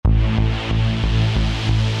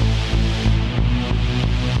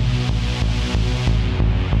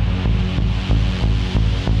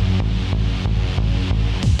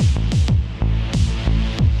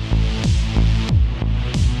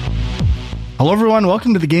Hello, everyone.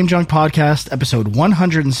 Welcome to the Game Junk Podcast, episode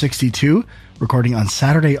 162, recording on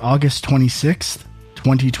Saturday, August 26th,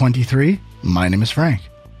 2023. My name is Frank.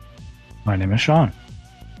 My name is Sean.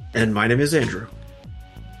 And my name is Andrew.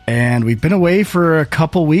 And we've been away for a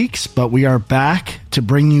couple weeks, but we are back to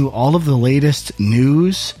bring you all of the latest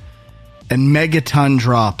news and megaton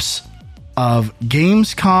drops of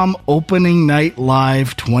Gamescom Opening Night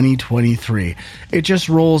Live 2023. It just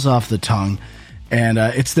rolls off the tongue. And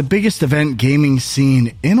it's the biggest event gaming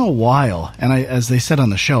scene in a while. And as they said on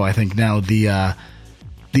the show, I think now the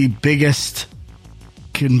biggest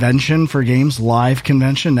convention for games, live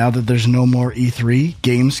convention, now that there's no more E3,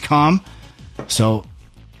 Gamescom. So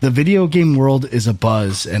the video game world is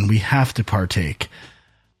abuzz, and we have to partake.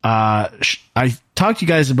 I talked to you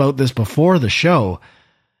guys about this before the show.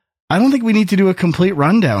 I don't think we need to do a complete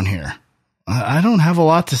rundown here. I don't have a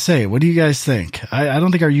lot to say. What do you guys think? I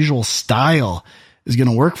don't think our usual style is going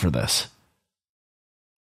to work for this.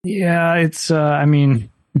 Yeah, it's, I'm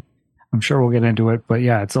sure we'll get into it, but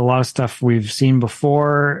yeah, it's a lot of stuff we've seen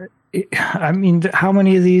before. How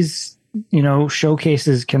many of these,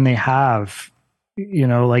 showcases can they have?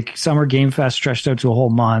 Like Summer Game Fest stretched out to a whole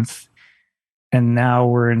month, and now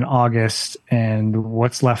we're in August, and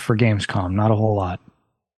what's left for Gamescom? Not a whole lot.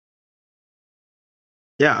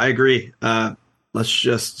 Yeah, I agree. Let's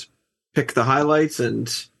just pick the highlights and,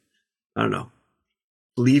 I don't know,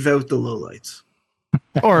 leave out the lowlights.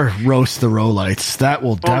 Or roast the lowlights. That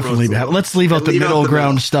will definitely be happening. Let's leave out the middle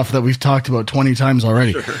ground stuff that we've talked about 20 times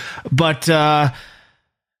already. Sure. But I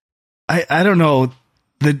don't know.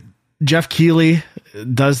 Jeff Keighley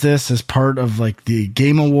does this as part of like the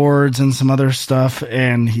Game Awards and some other stuff,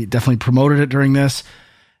 and he definitely promoted it during this.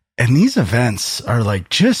 And these events are like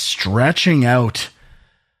just stretching out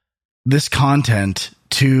this content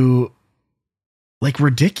to like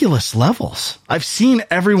ridiculous levels. I've seen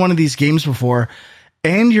every one of these games before,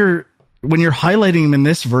 and when you're highlighting them in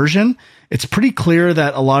this version, it's pretty clear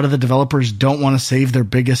that a lot of the developers don't want to save their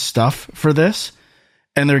biggest stuff for this,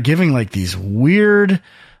 and they're giving like these weird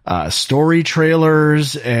story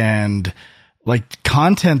trailers and like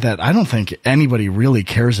content that I don't think anybody really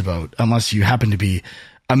cares about unless you happen to be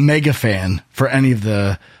a mega fan for any of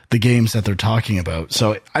the games that they're talking about.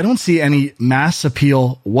 So I don't see any mass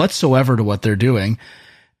appeal whatsoever to what they're doing.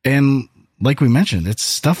 And like we mentioned, it's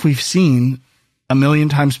stuff we've seen a million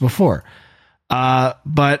times before.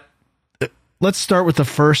 But let's start with the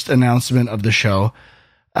first announcement of the show.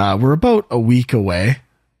 We're about a week away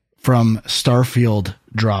from Starfield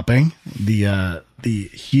dropping, the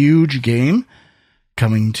huge game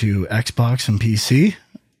coming to Xbox and PC.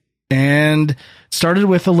 And started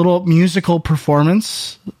with a little musical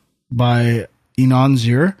performance by Inon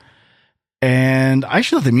Zur. And I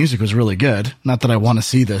actually thought the music was really good. Not that I want to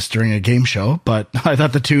see this during a game show, but I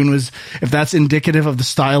thought the tune was, if that's indicative of the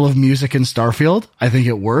style of music in Starfield, I think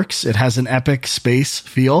it works. It has an epic space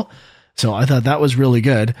feel. So I thought that was really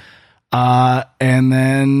good. And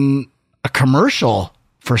then a commercial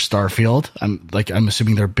for Starfield. I'm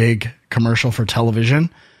assuming their big commercial for television,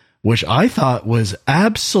 which I thought was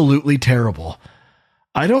absolutely terrible.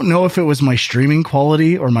 I don't know if it was my streaming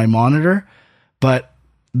quality or my monitor, but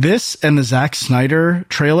this and the Zack Snyder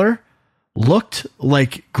trailer looked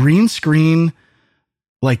like green screen,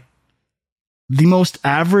 like the most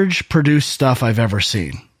average produced stuff I've ever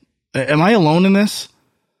seen. Am I alone in this?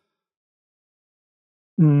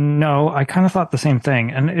 No, I kind of thought the same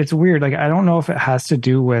thing. And it's weird. Like, I don't know if it has to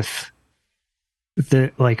do with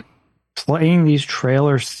the, like, playing these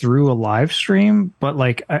trailers through a live stream, but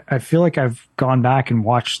like I feel like I've gone back and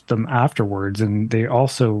watched them afterwards, and they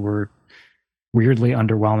also were weirdly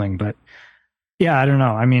underwhelming. But yeah, I don't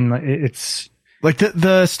know. I mean, it's like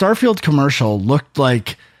the Starfield commercial looked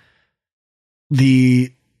like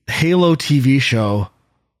the Halo TV show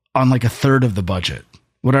on like a third of the budget.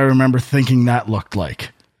 What I remember thinking that looked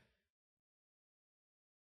like.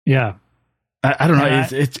 Yeah, I don't know.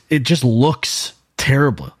 It just looks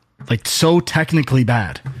terrible. Like so technically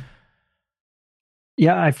bad.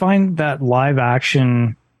 Yeah, I find that live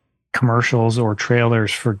action commercials or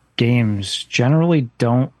trailers for games generally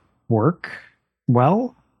don't work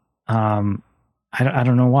well. I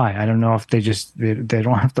don't know why. I don't know if they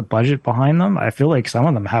don't have the budget behind them. I feel like some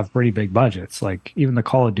of them have pretty big budgets. Like even the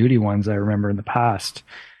Call of Duty ones I remember in the past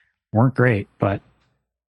weren't great. But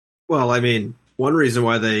well, I mean, one reason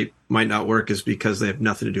why they might not work is because they have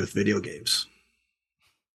nothing to do with video games.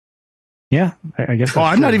 Yeah, I guess. Well,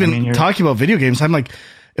 I'm not even talking about video games. I'm like,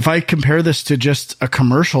 if I compare this to just a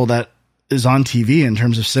commercial that is on TV in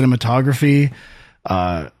terms of cinematography,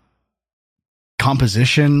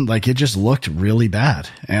 composition, like it just looked really bad.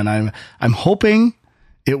 And I'm hoping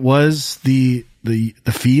it was the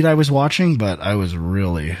feed I was watching, but I was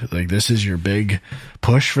really like, this is your big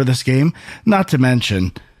push for this game. Not to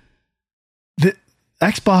mention the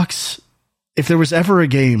Xbox, if there was ever a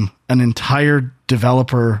game an entire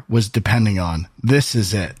developer was depending on, this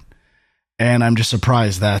is it. And I'm just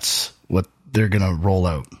surprised that's what they're going to roll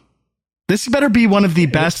out. This better be one of the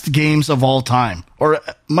best games of all time, or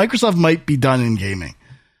Microsoft might be done in gaming.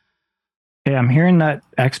 Yeah, I'm hearing that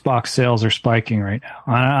Xbox sales are spiking right now.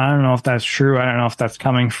 I don't know if that's true. I don't know if that's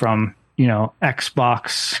coming from,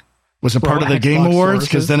 Xbox. Was it part of the Xbox Game Awards?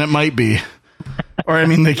 Because sources. then it might be. Or, I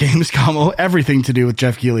mean, the Gamescom, everything to do with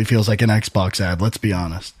Jeff Keighley feels like an Xbox ad. Let's be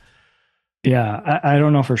honest. Yeah, I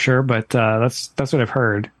don't know for sure, but that's what I've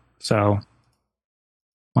heard. So,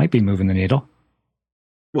 might be moving the needle.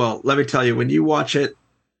 Well, let me tell you, when you watch it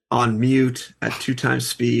on mute at 2 times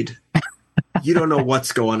speed, you don't know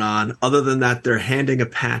what's going on. Other than that, they're handing a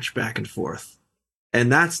patch back and forth. And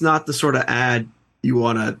that's not the sort of ad you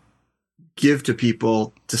want to give to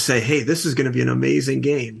people to say, hey, this is going to be an amazing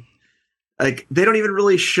game. Like, they don't even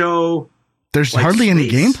really show. There's hardly any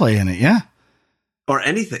gameplay in it, yeah. Or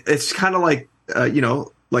anything. It's kind of like,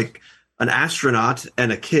 like an astronaut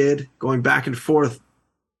and a kid going back and forth,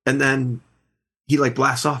 and then he like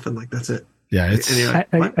blasts off and like, that's it. Yeah, it's.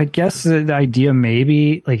 I guess the idea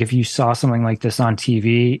maybe, like, if you saw something like this on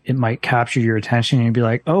TV, it might capture your attention and you'd be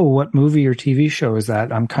like, oh, what movie or TV show is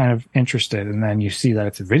that? I'm kind of interested. And then you see that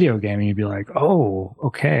it's a video game and you'd be like, oh,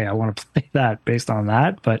 okay, I want to play that based on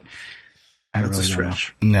that. But I that's really a don't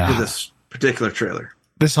stretch know. for this particular trailer.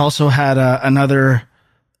 This also had another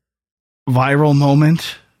viral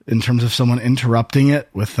moment in terms of someone interrupting it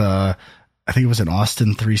with, I think it was an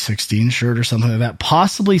Austin 316 shirt or something like that,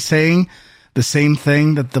 possibly saying the same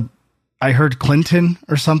thing that I heard Clinton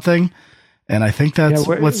or something. And I think that's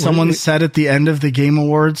what someone said at the end of the Game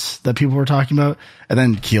Awards that people were talking about. And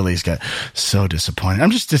then Keighley's got so disappointed.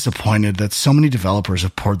 I'm just disappointed that so many developers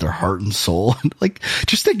have poured their heart and soul. Like,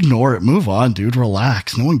 just ignore it. Move on, dude.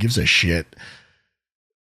 Relax. No one gives a shit.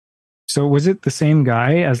 So was it the same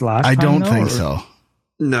guy as last time? I don't think so.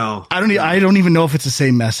 No. I don't even know if it's the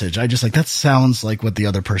same message. I just like, that sounds like what the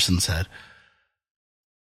other person said.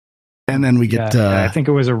 And then we get... I think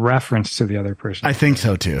it was a reference to the other person. I think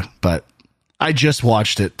so too, but I just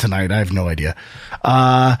watched it tonight. I have no idea.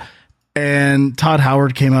 And Todd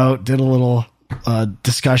Howard came out, did a little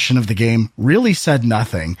discussion of the game, really said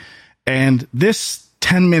nothing. And this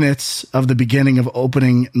 10 minutes of the beginning of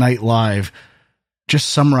Opening Night Live just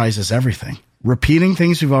summarizes everything. Repeating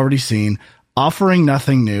things we've already seen, offering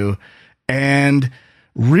nothing new, and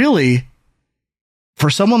really... For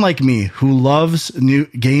someone like me who loves new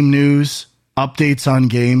game news, updates on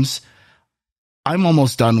games, I'm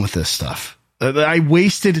almost done with this stuff. I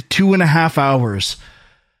wasted 2.5 hours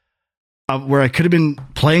where I could have been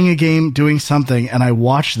playing a game, doing something, and I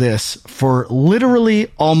watched this for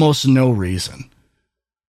literally almost no reason.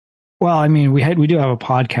 Well, I mean, we do have a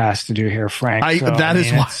podcast to do here, Frank. That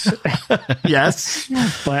is why. Yes.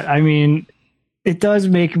 But I mean... It does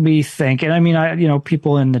make me think, and I mean,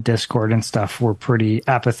 people in the Discord and stuff were pretty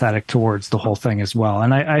apathetic towards the whole thing as well.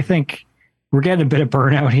 And I think we're getting a bit of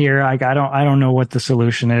burnout here. Like, I don't know what the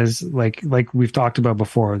solution is. Like we've talked about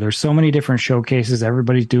before, there's so many different showcases.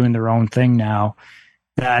 Everybody's doing their own thing now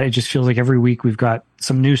that it just feels like every week we've got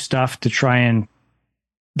some new stuff to try and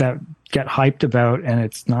that get hyped about, and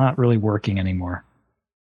it's not really working anymore.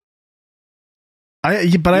 I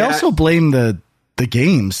also blame the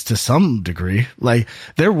games to some degree. Like,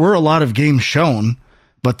 there were a lot of games shown,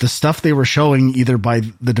 but the stuff they were showing either by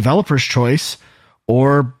the developer's choice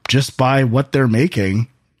or just by what they're making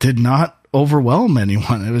did not overwhelm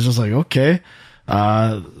anyone. It was just like, okay,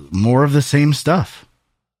 more of the same stuff.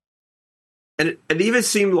 And it even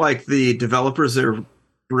seemed like the developers they're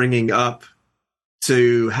bringing up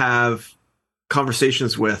to have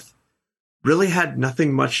conversations with really had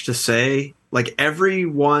nothing much to say. Like,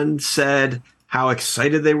 everyone said how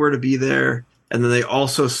excited they were to be there, and then they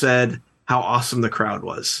also said how awesome the crowd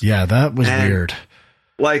was. Yeah, that was weird.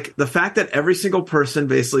 Like, the fact that every single person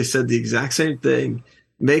basically said the exact same thing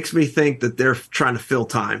makes me think that they're trying to fill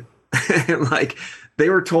time. Like, they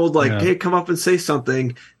were told, like, hey, come up and say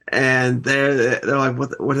something, and they're like,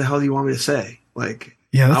 what the hell do you want me to say? Like,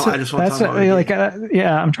 yeah, I just want to talk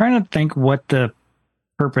about I'm trying to think what the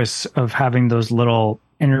purpose of having those little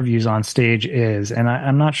interviews on stage is, and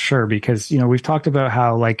I'm not sure, because we've talked about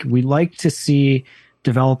how, like, we like to see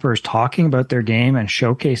developers talking about their game and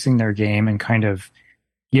showcasing their game and kind of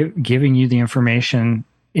giving you the information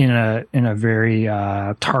in a very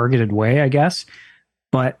targeted way, I guess.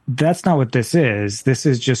 But that's not what this is. This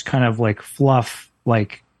is just kind of like fluff,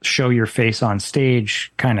 like show your face on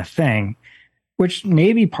stage kind of thing, which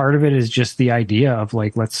maybe part of it is just the idea of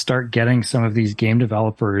like, let's start getting some of these game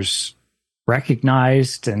developers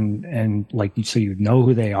recognized and like, so you know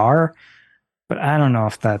who they are. But I don't know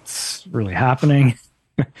if that's really happening.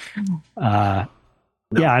 No.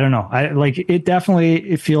 Yeah, I don't know. I like it. Definitely,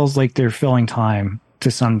 it feels like they're filling time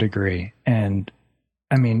to some degree. And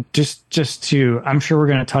I mean, just to, I'm sure we're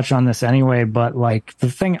going to touch on this anyway, but like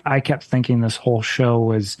the thing I kept thinking this whole show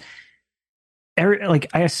was, like,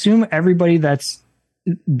 I assume everybody that's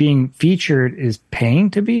being featured is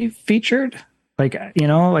paying to be featured. Like, you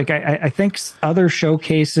know, like I think other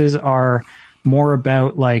showcases are more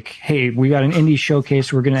about like, hey, we got an indie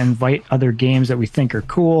showcase. We're going to invite other games that we think are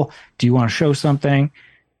cool. Do you want to show something?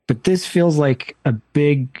 But this feels like a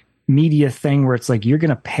big media thing where it's like you're going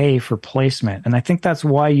to pay for placement. And I think that's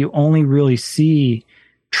why you only really see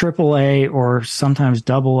AAA or sometimes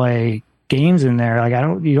AA games in there.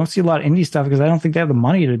 Like you don't see a lot of indie stuff because I don't think they have the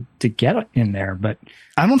money to get in there. But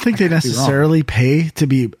I don't think they necessarily pay to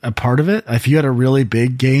be a part of it. If you had a really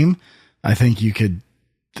big game, I think you could,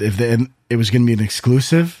 if it was going to be an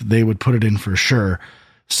exclusive, they would put it in for sure.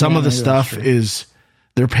 Some of the stuff is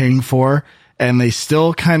they're paying for, and they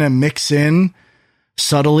still kind of mix in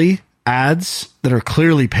subtly ads that are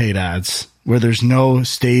clearly paid ads where there's no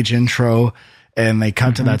stage intro, and they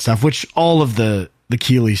cut to that stuff, which all of the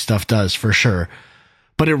Keeley stuff does for sure.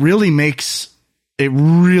 But it really makes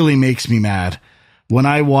me mad when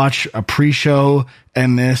I watch a pre-show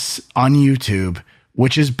and this on YouTube,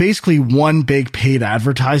 which is basically one big paid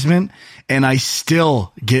advertisement, and I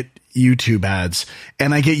still get YouTube ads.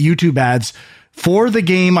 And I get YouTube ads for the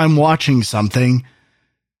game I'm watching something.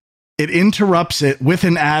 It interrupts it with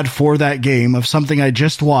an ad for that game of something I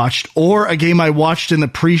just watched or a game I watched in the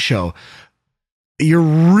pre-show. You're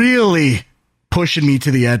really pushing me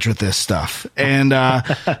to the edge with this stuff. And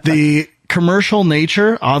the commercial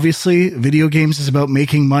nature, obviously, video games is about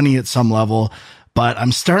making money at some level, but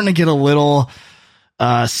I'm starting to get a little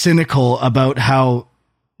cynical about how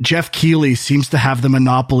Jeff Keighley seems to have the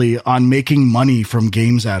monopoly on making money from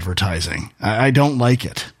games advertising. I don't like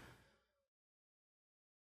it.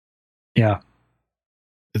 Yeah.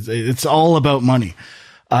 It's all about money.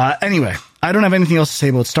 Anyway, I don't have anything else to say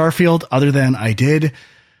about Starfield other than I did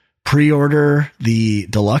pre-order the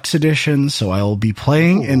deluxe edition, so I will be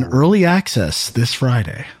playing in early access this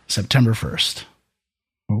Friday, September 1st.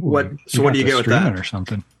 What do you get with that? Or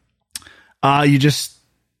something? You just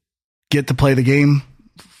get to play the game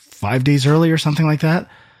 5 days early or something like that.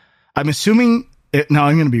 I'm assuming now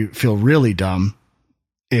I'm going to feel really dumb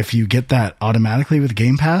if you get that automatically with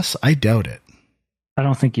Game Pass. I doubt it. I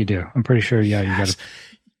don't think you do. I'm pretty sure. Yeah, you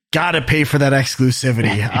got to pay for that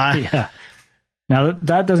exclusivity. Yeah. Now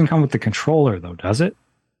that doesn't come with the controller though, does it?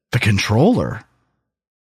 The controller?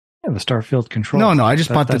 Yeah, the Starfield controller. No, I just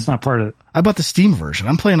bought that's not part of it. I bought the Steam version.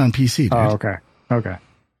 I'm playing on PC, dude. Oh, okay.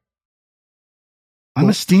 I'm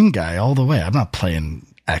a Steam guy all the way. I'm not playing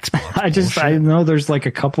Xbox. I know there's like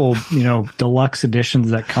a couple, deluxe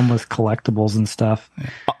editions that come with collectibles and stuff.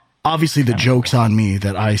 Obviously, the joke's on me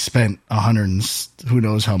that I spent who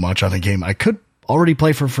knows how much on a game I could already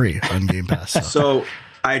play for free on Game Pass. So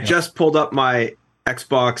I just pulled up my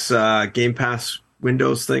Xbox Game Pass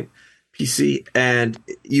Windows thing, PC, and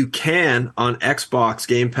you can on Xbox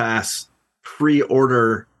Game Pass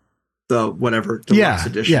pre-order the whatever deluxe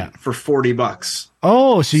edition for $40.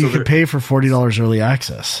 Oh, so you could pay for $40 early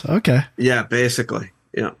access. Okay. Yeah, basically.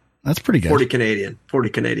 Yeah. That's pretty good. 40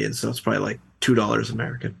 Canadian, so it's probably like $2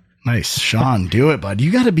 American. Nice. Sean, do it, bud.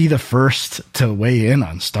 You got to be the first to weigh in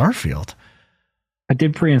on Starfield. I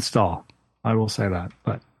did pre-install. I will say that,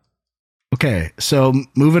 but okay. So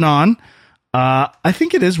moving on, I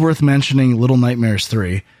think it is worth mentioning Little Nightmares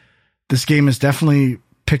 3. This game has definitely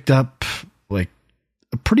picked up like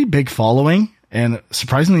a pretty big following, and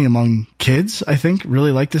surprisingly among kids, I think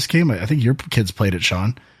really like this game. I think your kids played it,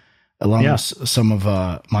 Sean, along with some of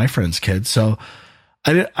my friends' kids. So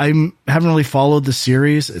I haven't really followed the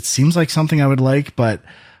series. It seems like something I would like, but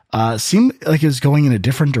seemed like it was going in a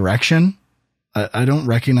different direction. I don't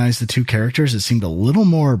recognize the two characters. It seemed a little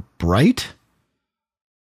more bright.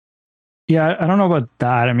 Yeah, I don't know about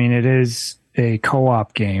that. I mean, it is a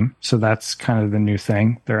co-op game, so that's kind of the new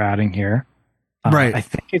thing they're adding here. Right. I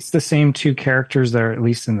think it's the same two characters that are at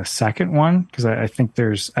least in the second one, because I think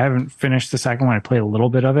I haven't finished the second one. I played a little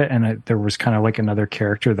bit of it, and there was kind of like another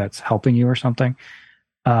character that's helping you or something.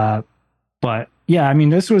 But yeah, I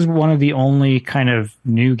mean, this was one of the only kind of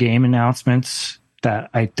new game announcements that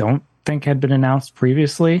I don't think had been announced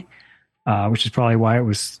previously, which is probably why it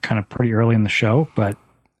was kind of pretty early in the show.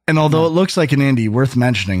 And although it looks like an indie, worth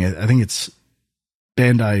mentioning, I think it's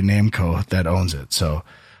Bandai Namco that owns it. So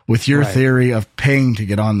with your theory of paying to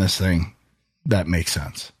get on this thing, that makes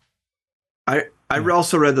sense. I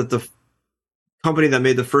also read that the company that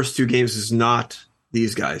made the first 2 games is not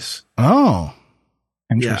these guys. Oh,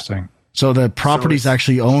 interesting. Yeah. So the property's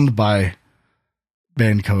actually owned by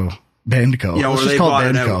Bandco. Yeah, let's just call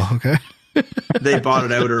it Bandco. Okay. They bought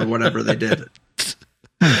it out or whatever they did.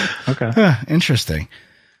 Okay. Interesting.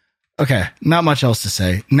 Okay. Not much else to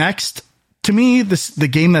say. Next, to me, the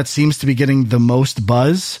game that seems to be getting the most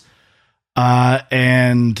buzz,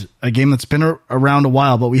 and a game that's been around a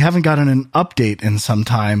while, but we haven't gotten an update in some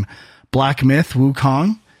time. Black Myth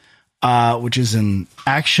Wukong, which is an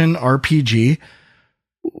action RPG,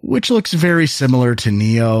 which looks very similar to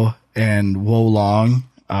Neo and Wolong,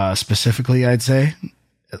 specifically, I'd say,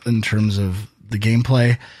 in terms of the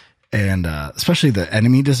gameplay and especially the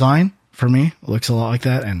enemy design. For me, it looks a lot like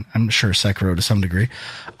that, and I'm sure Sekiro to some degree.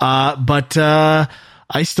 But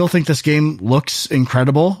I still think this game looks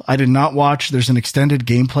incredible. I did not watch. There's an extended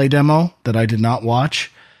gameplay demo that I did not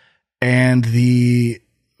watch, and the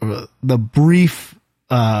brief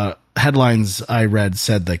headlines I read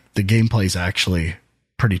said that the gameplay is actually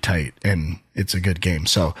pretty tight and it's a good game.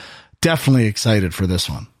 So definitely excited for this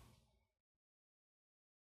one.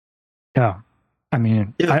 Yeah, I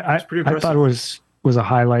mean, I thought it was a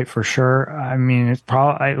highlight for sure. I mean, it's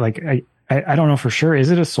probably I don't know for sure.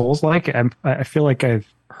 Is it a Souls-like? I feel like I've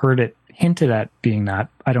heard it hinted at being that.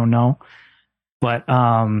 I don't know. But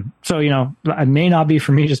so, it may not be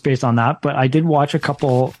for me just based on that, but I did watch a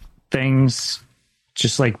couple things,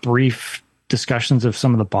 just like brief discussions of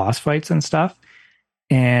some of the boss fights and stuff.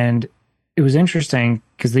 And it was interesting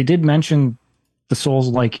because they did mention the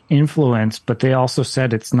Souls-like influence, but they also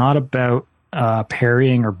said it's not about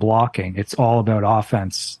parrying or blocking. It's all about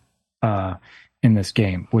offense in this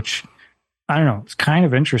game, which I don't know. It's kind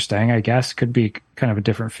of interesting. I guess could be kind of a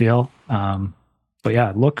different feel. But yeah,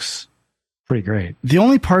 it looks pretty great. The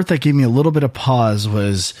only part that gave me a little bit of pause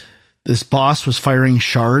was this boss was firing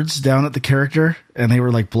shards down at the character and they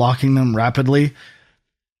were like blocking them rapidly.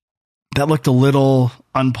 That looked a little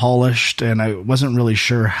unpolished and I wasn't really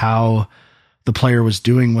sure how the player was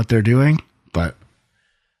doing what they're doing, but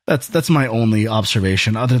that's my only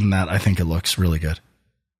observation. Other than that, I think it looks really good.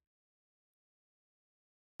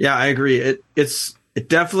 Yeah, I agree. It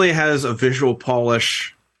definitely has a visual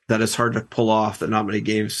polish that is hard to pull off that not many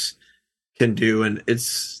games can do, and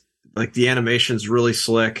it's like the animation's really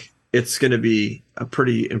slick. It's going to be a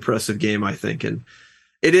pretty impressive game, I think, and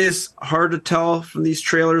it is hard to tell from these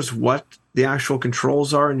trailers what the actual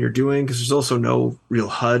controls are and you're doing because there's also no real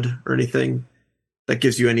HUD or anything that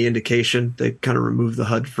gives you any indication. They kind of remove the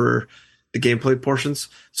HUD for the gameplay portions,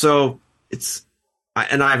 so I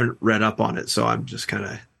haven't read up on it, so I'm just kind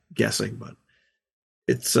of guessing, but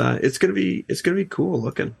it's gonna be cool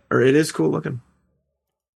looking, or it is cool looking.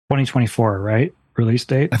 2024, right? Release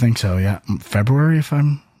date? I think so. Yeah, February, if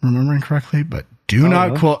I'm remembering correctly. But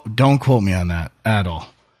don't quote me on that at all.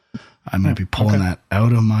 I might be pulling that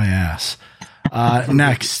out of my ass.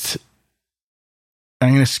 Next, I'm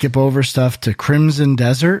going to skip over stuff to Crimson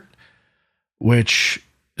Desert, which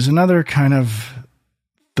is another kind of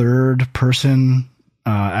third-person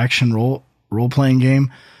action role-playing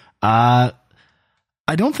game. I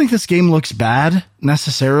don't think this game looks bad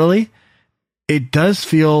necessarily. It does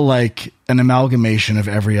feel like an amalgamation of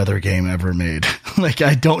every other game ever made. Like,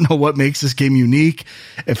 I don't know what makes this game unique.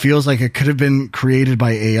 It feels like it could have been created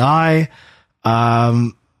by AI.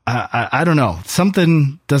 I don't know.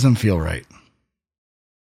 Something doesn't feel right.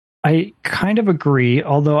 I kind of agree,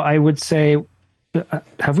 although I would say,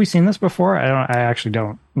 have we seen this before? I actually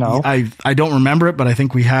don't know. I don't remember it, but I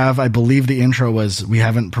think we have. I believe the intro was, we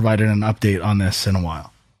haven't provided an update on this in a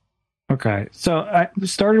while. Okay. So I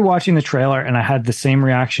started watching the trailer and I had the same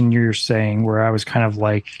reaction you're saying, where I was kind of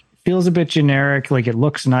like, feels a bit generic, like it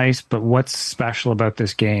looks nice, but what's special about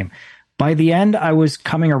this game? By the end, I was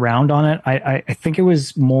coming around on it. I think it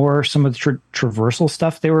was more some of the traversal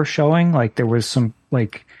stuff they were showing. Like there was some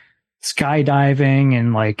like skydiving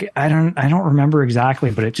and like I don't remember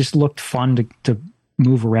exactly, but it just looked fun to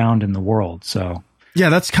move around in the world. So yeah,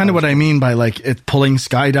 that's kind of what I mean by like it pulling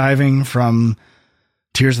skydiving from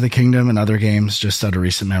Tears of the Kingdom and other games just out of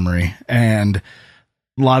recent memory. And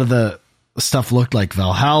a lot of the stuff looked like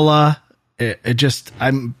Valhalla. It just,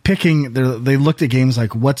 I'm picking, they looked at games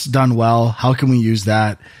like what's done well, how can we use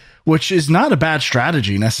that, which is not a bad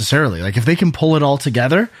strategy necessarily. Like if they can pull it all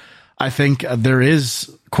together, I think there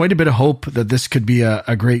is quite a bit of hope that this could be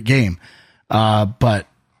a great game. But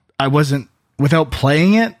I wasn't, without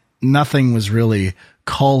playing it, nothing was really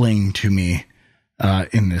calling to me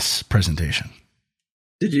in this presentation.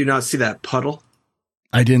 Did you not see that puddle?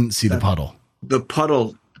 I didn't see the puddle. The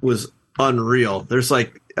puddle was unreal. There's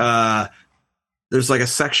like a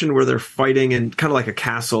section where they're fighting in kind of like a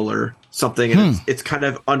castle or something, and it's kind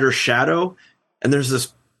of under shadow, and there's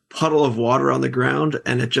this puddle of water on the ground,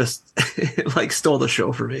 and it like stole the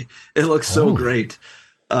show for me. It looks so great.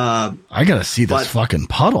 I gotta see this fucking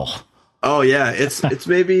puddle. Oh yeah, it's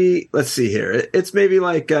maybe, let's see here. It's maybe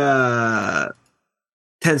like 10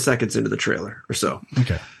 seconds into the trailer or so.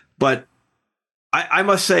 Okay. But I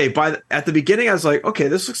must say, at the beginning, I was like, okay,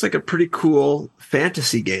 this looks like a pretty cool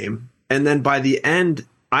fantasy game. And then by the end,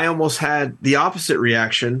 I almost had the opposite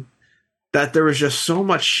reaction, that there was just so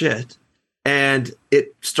much shit. And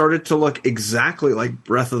it started to look exactly like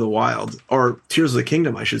Breath of the Wild, or Tears of the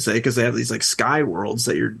Kingdom, I should say, because they have these like sky worlds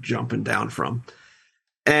that you're jumping down from.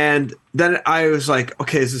 And then I was like,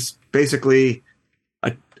 okay, is this basically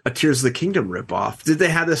a Tears of the Kingdom ripoff? Did they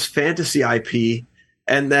have this fantasy IP,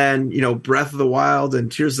 and then, Breath of the Wild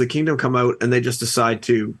and Tears of the Kingdom come out, and they just decide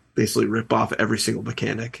to basically rip off every single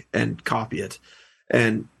mechanic and copy it?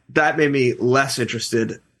 And that made me less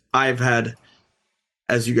interested. I've had,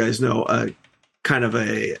 as you guys know, a kind of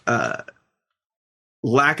a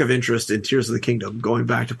lack of interest in Tears of the Kingdom, going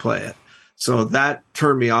back to play it. So that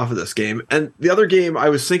turned me off of this game. And the other game I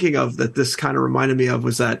was thinking of that this kind of reminded me of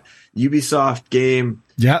was that Ubisoft game,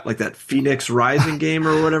 like that Phoenix Rising game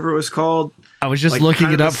or whatever it was called. I was just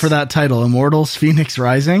looking it up for that title, Immortals Phoenix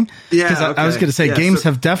Rising. Yeah, because I was going to say games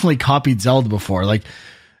have definitely copied Zelda before. Like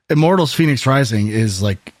Immortals Phoenix Rising is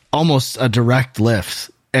like almost a direct lift,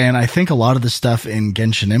 and I think a lot of the stuff in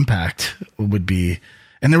Genshin Impact would be.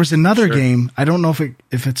 And there was another game, I don't know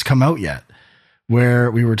if it's come out yet,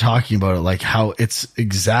 where we were talking about it, like how it's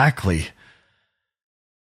exactly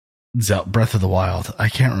Breath of the Wild. I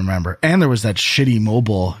can't remember. And there was that shitty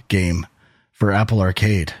mobile game for Apple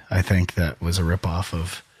Arcade, I think, that was a ripoff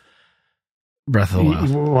of Breath of the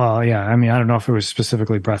Wild. Well, yeah. I mean, I don't know if it was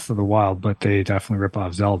specifically Breath of the Wild, but they definitely rip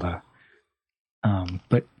off Zelda.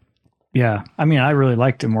 But yeah, I mean, I really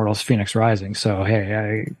liked Immortals Phoenix Rising. So,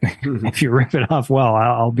 hey, if you rip it off, well,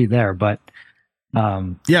 I'll be there. But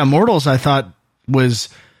yeah, Immortals, I thought, was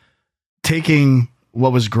taking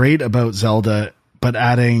what was great about Zelda, but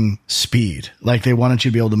adding speed. Like they wanted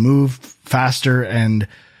you to be able to move faster and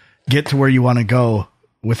get to where you want to go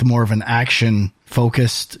with more of an action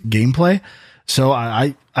focused gameplay. So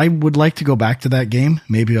I would like to go back to that game.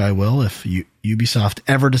 Maybe I will if Ubisoft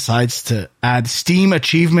ever decides to add Steam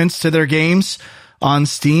achievements to their games on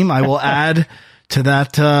Steam. I will add to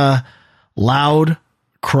that loud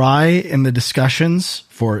cry in the discussions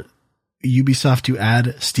for Ubisoft to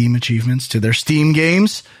add Steam achievements to their Steam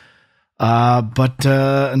games. But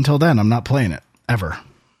until then, I'm not playing it ever.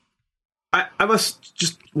 I must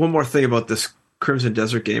just one more thing about this Crimson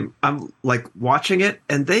Desert game. I'm like watching it,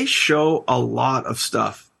 and they show a lot of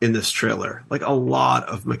stuff in this trailer, like a lot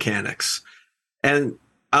of mechanics, and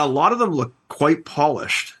a lot of them look quite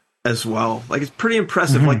polished as well. Like it's pretty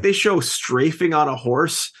impressive. Mm-hmm. Like they show strafing on a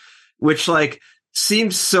horse, which like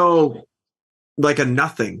seems so like a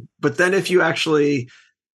nothing. But then if you actually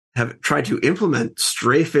have tried to implement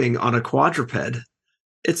strafing on a quadruped,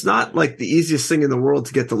 it's not like the easiest thing in the world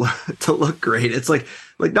to get to look great. It's like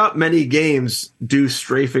not many games do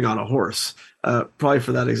strafing on a horse, probably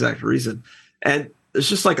for that exact reason. And there's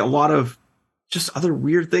just like a lot of just other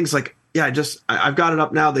weird things. Like, yeah, I've got it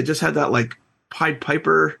up now. They just had that like Pied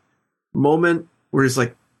Piper moment where he's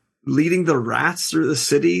like leading the rats through the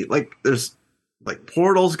city. Like there's like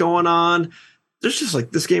portals going on. There's just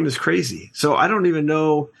like, this game is crazy. So I don't even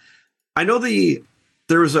know. I know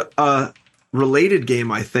there was a related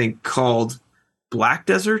game, I think, called Black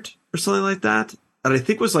Desert or something like that I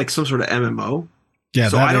think was like some sort of MMO. Yeah.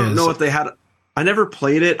 So I don't know if they had, I never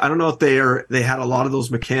played it. I don't know if they had a lot of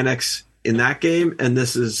those mechanics in that game, and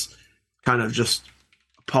this is kind of just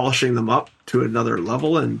polishing them up to another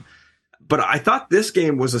level. But I thought this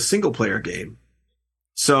game was a single player game.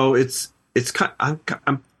 So it's kind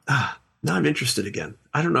now I'm interested again.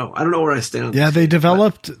 I don't know where I stand. Yeah, they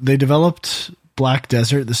developed Black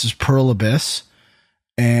Desert. This is Pearl Abyss,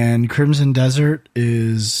 and Crimson Desert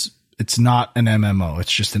it's not an MMO.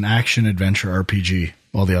 It's just an action adventure RPG.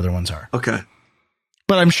 All the other ones are. Okay.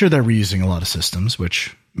 But I'm sure they're reusing a lot of systems,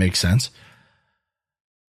 which makes sense.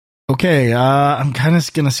 Okay, I'm kind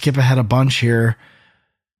of going to skip ahead a bunch here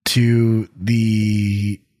to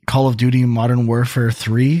the Call of Duty Modern Warfare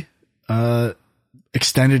 3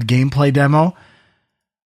 extended gameplay demo.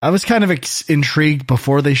 I was kind of intrigued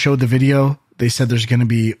before they showed the video. They said there's going to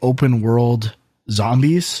be open world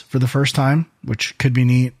zombies for the first time, which could be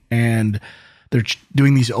neat. And they're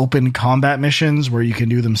doing these open combat missions where you can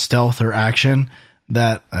do them stealth or action.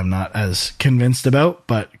 that I'm not as convinced about,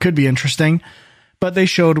 but could be interesting. But they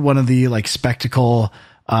showed one of the like spectacle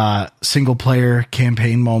single player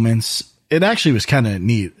campaign moments. It actually was kind of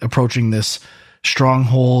neat approaching this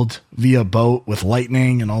stronghold via boat with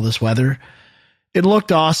lightning and all this weather. It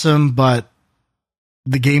looked awesome, but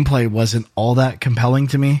the gameplay wasn't all that compelling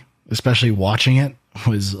to me, especially watching it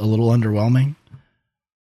was a little underwhelming.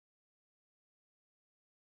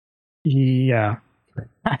 Yeah.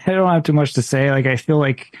 I don't have too much to say. Like, I feel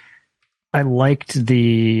like I liked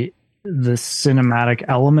the cinematic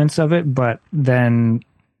elements of it, but then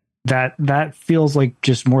that feels like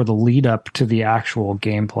just more the lead up to the actual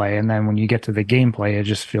gameplay. And then when you get to the gameplay, it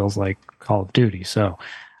just feels like Call of Duty. So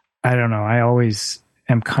I don't know. I always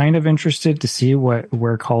am kind of interested to see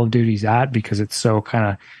where Call of Duty's at, because it's so kind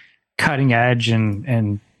of cutting edge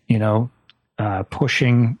and you know,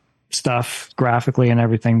 pushing stuff graphically and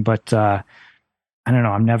everything. But I don't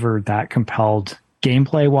know. I'm never that compelled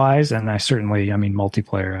gameplay wise. And I mean,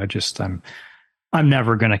 multiplayer, I'm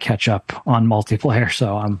never going to catch up on multiplayer.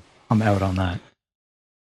 So I'm out on that.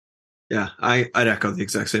 Yeah, I'd echo the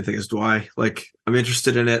exact same thing as Dwight. Like, I'm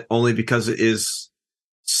interested in it only because it is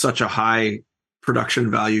such a high production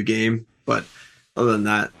value game. But other than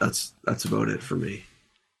that, that's about it for me.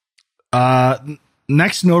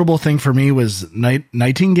 Next notable thing for me was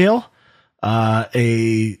Nightingale,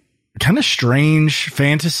 a kind of strange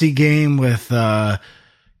fantasy game with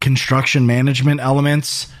construction management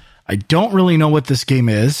elements. I don't really know what this game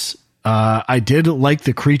is. I did like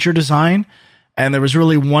the creature design, and there was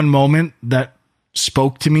really one moment that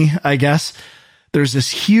spoke to me, I guess. There's this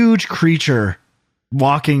huge creature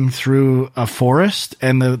walking through a forest,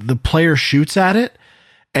 and the player shoots at it,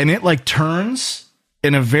 and it like turns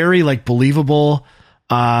in a very like believable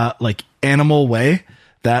like animal way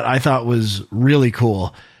that I thought was really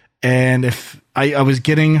cool. And if I was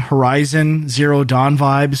getting Horizon Zero Dawn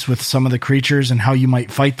vibes with some of the creatures and how you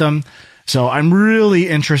might fight them. So I'm really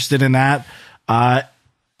interested in that.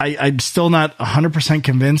 I'm still not 100%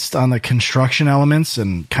 convinced on the construction elements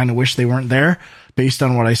and kind of wish they weren't there based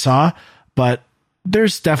on what I saw, but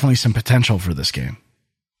there's definitely some potential for this game.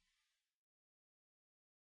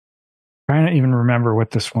 Trying to even remember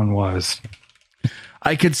what this one was.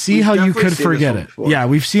 I could see how you could forget it. Yeah,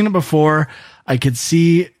 we've seen it before. I could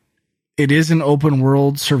see it is an open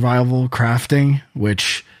world survival crafting,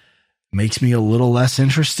 which makes me a little less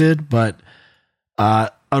interested. But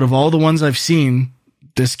out of all the ones I've seen,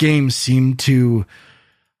 this game seemed to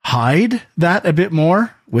hide that a bit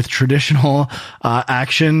more with traditional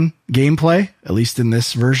action gameplay, at least in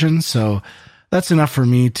this version. So that's enough for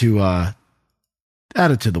me to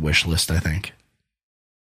add it to the wish list, I think.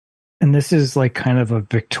 And this is like kind of a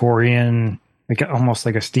Victorian, like almost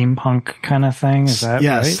like a steampunk kind of thing. Is that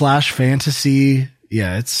right? Slash fantasy.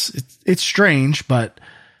 Yeah, it's strange, but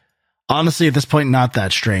honestly, at this point, not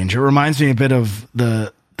that strange. It reminds me a bit of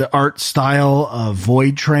the art style of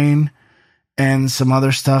Void Train and some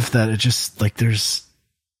other stuff that it just like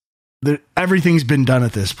everything's been done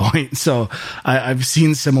at this point. So I've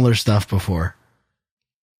seen similar stuff before.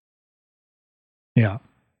 Yeah.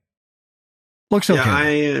 Looks okay. Yeah, I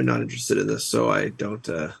am not interested in this, so I don't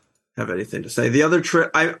have anything to say. The other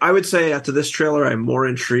I would say after this trailer, I'm more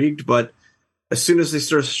intrigued, but as soon as they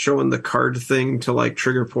start showing the card thing to like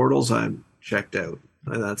trigger portals, I'm checked out.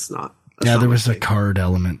 And that's not. There was a card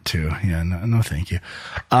element too. Yeah, no, thank you.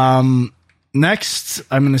 Next,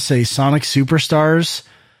 I'm going to say Sonic Superstars,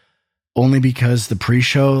 only because the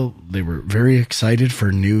pre-show they were very excited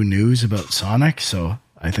for new news about Sonic, so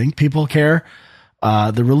I think people care.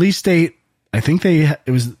 The release date, I think they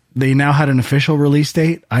now had an official release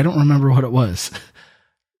date. I don't remember what it was.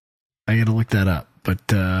 I got to look that up, but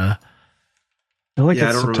I feel like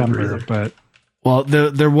it's September, but well,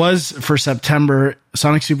 there was for September.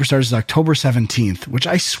 Sonic Superstars is October 17th, which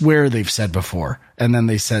I swear they've said before, and then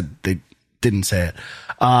they said they didn't say it.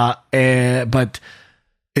 But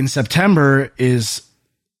in September is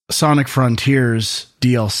Sonic Frontiers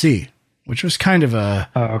DLC, which was kind of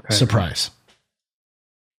a surprise.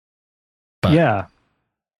 But yeah,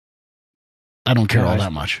 I don't care all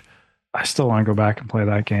that much. I still want to go back and play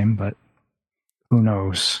that game, but who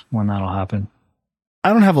knows when that'll happen.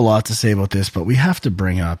 I don't have a lot to say about this, but we have to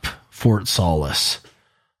bring up Fort Solace,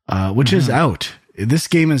 which is out. This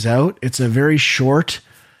game is out. It's a very short.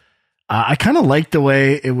 I kind of liked the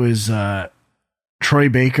way it was Troy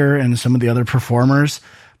Baker and some of the other performers,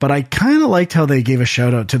 but I kind of liked how they gave a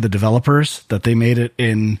shout out to the developers that they made it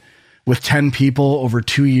in with 10 people over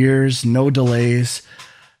 2 years, no delays.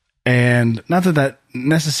 And not that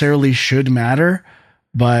necessarily should matter,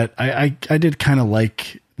 but I did kind of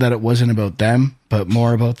like that it wasn't about them, but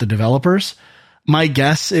more about the developers. My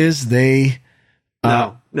guess is they...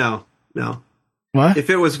 No. What? If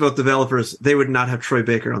it was about developers, they would not have Troy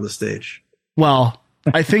Baker on the stage. Well,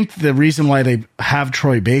 I think the reason why they have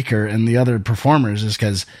Troy Baker and the other performers is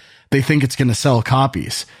because they think it's going to sell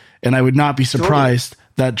copies. And I would not be surprised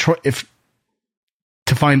that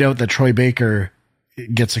to find out that Troy Baker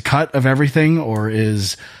gets a cut of everything or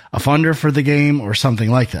is a funder for the game or something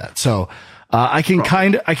like that. So I can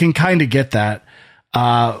kind of get that.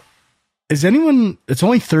 Is anyone? It's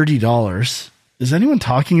only $30. Is anyone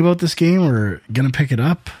talking about this game or going to pick it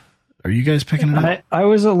up? Are you guys picking it up? I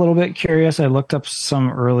was a little bit curious. I looked up some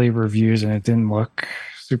early reviews and it didn't look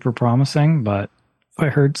super promising, but if I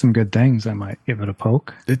heard some good things, I might give it a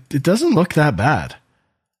poke. It doesn't look that bad.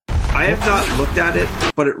 I have not looked at it,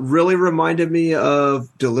 but it really reminded me of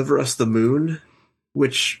Deliver Us the Moon,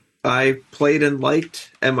 which I played and liked,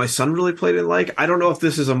 and my son really played and liked. I don't know if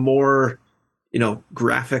this is a more,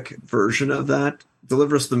 graphic version of that.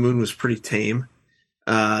 Deliver Us the Moon was pretty tame.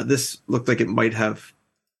 This looked like it might have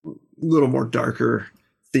a little more darker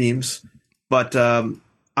themes, but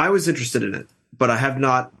I was interested in it. But I have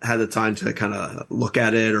not had the time to kind of look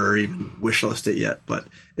at it or even wishlist it yet. But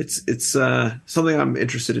it's something I'm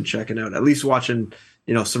interested in checking out. At least watching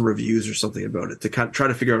some reviews or something about it to kind of try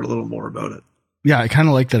to figure out a little more about it. Yeah, I kind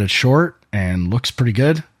of like that it's short and looks pretty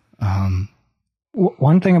good.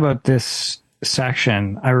 One thing about this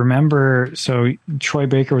section, I remember. So Troy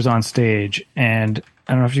Baker was on stage, and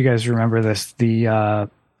I don't know if you guys remember this. The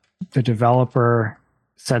developer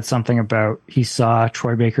said something about he saw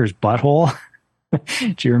Troy Baker's butthole.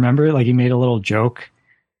 Do you remember? Like, he made a little joke,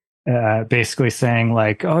 basically saying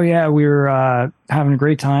like, "Oh yeah, we were having a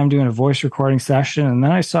great time doing a voice recording session, and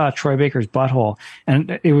then I saw Troy Baker's butthole."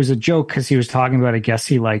 And it was a joke because he was talking about, I guess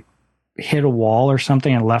he like hit a wall or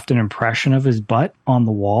something and left an impression of his butt on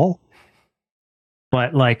the wall.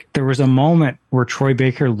 But like, there was a moment where Troy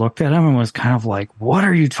Baker looked at him and was kind of like, "What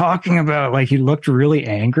are you talking about?" Like, he looked really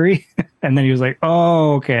angry, and then he was like,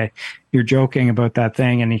 "Oh, okay, you're joking about that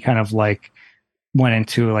thing," and he kind of like went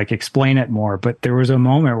into like explain it more. But there was a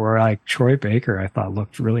moment where like Troy Baker, I thought,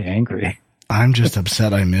 looked really angry. I'm just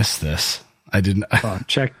upset I missed this. I didn't. Oh,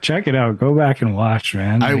 check it out. Go back and watch,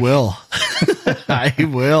 man. I will. I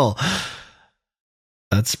will.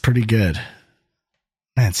 That's pretty good.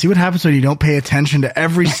 Man, see what happens when you don't pay attention to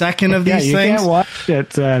every second of these you things? Can't watch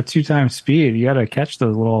at 2 times speed. You got to catch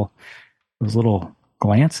those little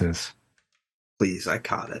glances. Please, I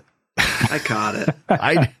caught it.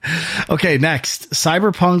 Okay, next.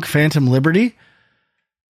 Cyberpunk Phantom Liberty.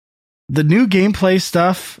 The new gameplay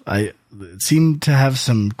stuff, it seemed to have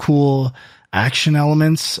some cool action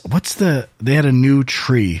elements. They had a new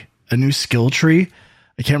tree, a new skill tree.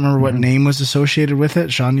 I can't remember what name was associated with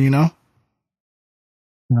it. Sean, do you know?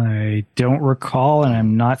 I don't recall, and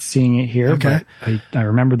I'm not seeing it here. Okay. But I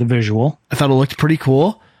remember the visual. I thought it looked pretty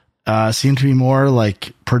cool. Seemed to be more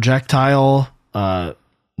like projectile,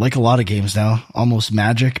 like a lot of games now, almost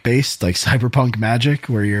magic based, like Cyberpunk Magic,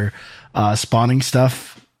 where you're spawning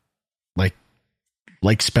stuff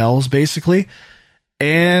like spells, basically.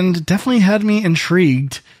 And definitely had me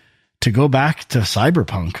intrigued to go back to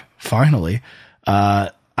Cyberpunk, finally.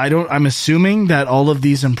 I'm assuming that all of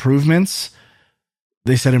these improvements,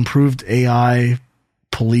 they said improved AI,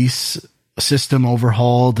 police system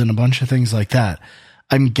overhauled, and a bunch of things like that.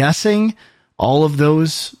 I'm guessing all of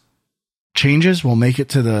those changes will make it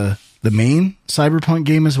to the main Cyberpunk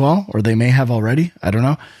game as well, or they may have already. I don't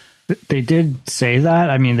know. They did say that.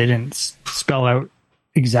 I mean, they didn't spell out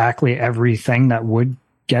exactly everything that would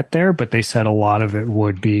get there, but they said a lot of it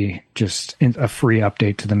would be just a free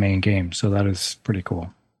update to the main game. So that is pretty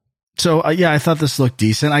cool. So yeah, I thought this looked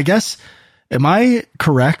decent. I guess, am I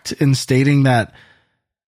correct in stating that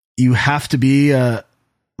you have to be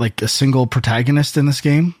like a single protagonist in this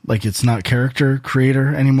game? Like, it's not character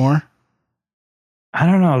creator anymore? I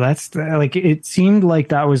don't know. It seemed like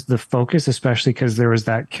that was the focus, especially because there was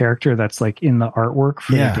that character that's like in the artwork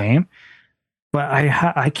for the game. But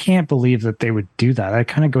I can't believe that they would do that. That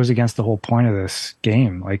kind of goes against the whole point of this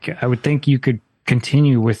game. Like, I would think you could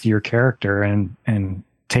continue with your character and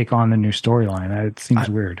take on the new storyline. It seems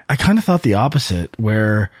weird. I kind of thought the opposite,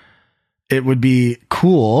 where it would be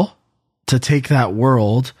cool to take that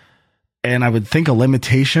world, and I would think a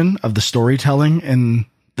limitation of the storytelling in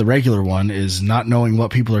the regular one is not knowing what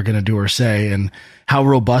people are going to do or say, and how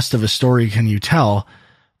robust of a story can you tell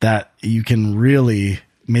that you can really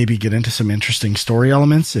maybe get into some interesting story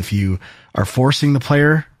elements if you are forcing the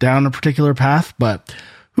player down a particular path. But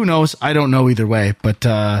who knows? I don't know either way, but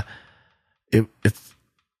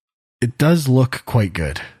it does look quite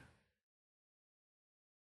good.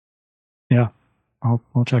 Yeah, I'll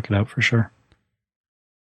check it out for sure.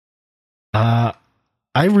 I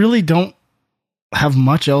really don't have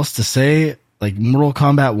much else to say. Like, Mortal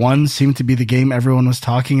Kombat 1 seemed to be the game everyone was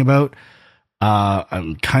talking about.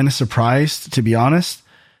 I'm kind of surprised, to be honest.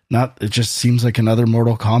 It just seems like another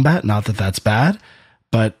Mortal Kombat. Not that that's bad,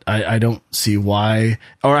 but I don't see why.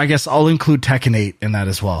 Or I guess I'll include Tekken 8 in that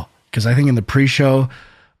as well, because I think in the pre-show,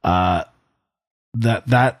 that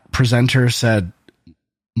presenter said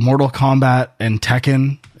Mortal Kombat and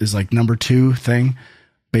Tekken is like number 2 thing,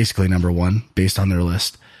 basically number 1 based on their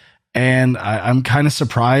list. And I'm kind of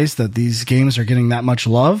surprised that these games are getting that much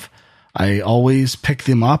love. I always pick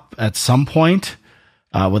them up at some point,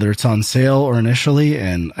 whether it's on sale or initially.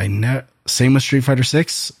 And same with Street Fighter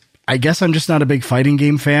 6. I guess I'm just not a big fighting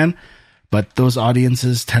game fan, but those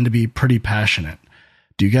audiences tend to be pretty passionate.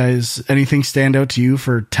 Do you guys, anything stand out to you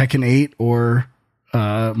for Tekken 8 or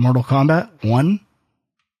Mortal Kombat 1?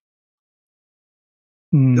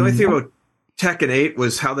 The only thing about Tekken 8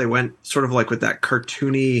 was how they went sort of like with that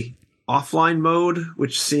cartoony offline mode,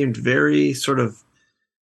 which seemed very sort of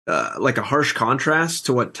like a harsh contrast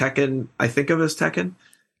to what Tekken, I think of as Tekken.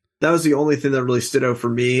 That was the only thing that really stood out for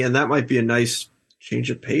me, and that might be a nice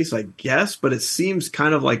change of pace, I guess, but it seems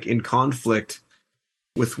kind of like in conflict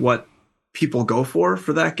with what people go for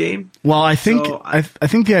that game. Well, I think I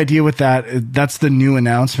think the idea with that's the new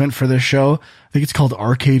announcement for this show. I think it's called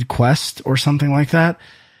Arcade Quest or something like that.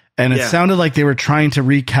 And it sounded like they were trying to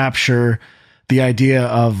recapture the idea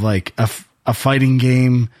of like a fighting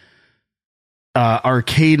game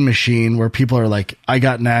arcade machine where people are like, I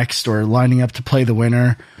got next, or lining up to play the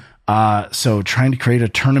winner. So trying to create a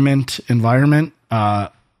tournament environment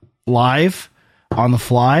live on the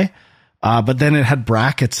fly. But then it had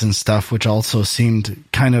brackets and stuff, which also seemed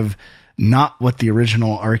kind of not what the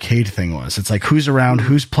original arcade thing was. It's like who's around,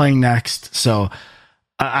 who's playing next. So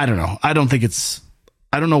I don't know. I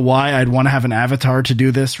don't know why I'd want to have an avatar to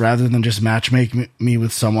do this rather than just matchmake me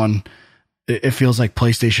with someone. It feels like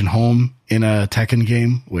PlayStation Home in a Tekken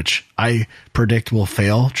game, which I predict will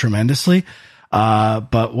fail tremendously.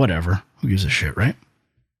 But whatever. Who gives a shit, right?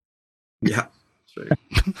 Yeah.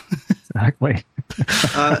 Exactly.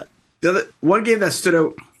 The one game that stood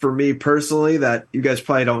out for me personally that you guys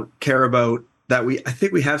probably don't care about, that I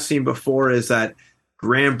think we have seen before, is that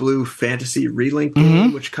Grand Blue Fantasy Relink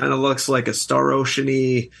game, which kind of looks like a Star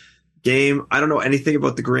Ocean-y game. I don't know anything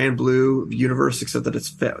about the Grand Blue universe except that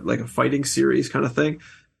it's like a fighting series kind of thing.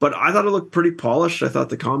 But I thought it looked pretty polished. I thought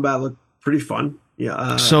the combat looked pretty fun.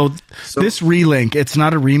 Yeah. So this Relink, it's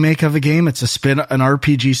not a remake of a game. It's an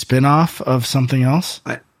RPG spin-off of something else.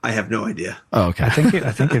 I have no idea. Oh, okay. I think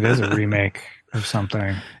it is a remake of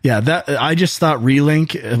something. Yeah, that I just thought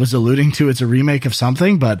Relink was alluding to it's a remake of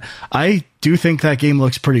something, but I do think that game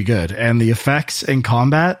looks pretty good, and the effects and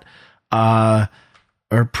combat are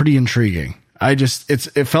pretty intriguing.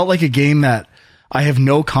 It felt like a game that I have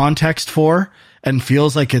no context for and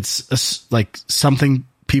feels like it's like something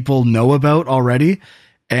people know about already,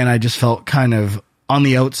 and I just felt kind of on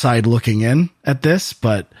the outside looking in at this,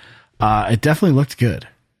 but it definitely looked good.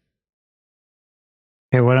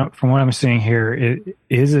 Okay, from what I'm seeing here, it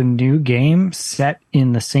is a new game set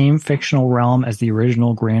in the same fictional realm as the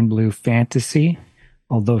original Grand Blue Fantasy,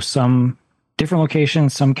 although some different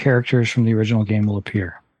locations, some characters from the original game will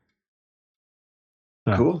appear.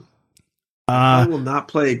 So. Cool. I will not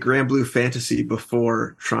play Grand Blue Fantasy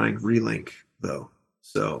before trying Relink, though,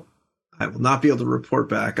 so I will not be able to report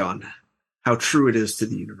back on how true it is to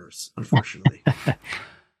the universe, unfortunately.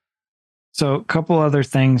 So a couple other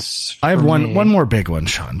things. I have one more big one,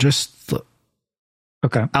 Sean.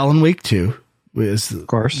 Okay. Alan Wake 2 is of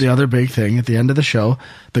course the other big thing at the end of the show,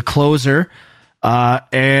 the closer.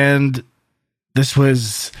 And this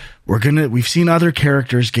was, we've seen other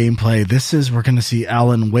characters gameplay. We're going to see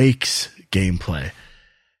Alan Wake's gameplay.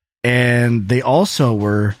 And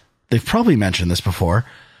they've probably mentioned this before,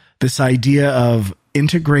 this idea of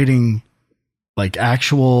integrating like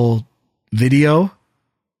actual video.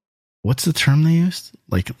 What's the term they used?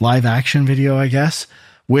 Like live action video, I guess,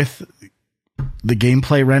 with the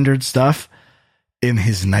gameplay rendered stuff in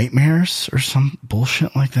his nightmares or some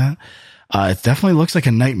bullshit like that. It definitely looks like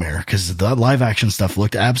a nightmare because the live action stuff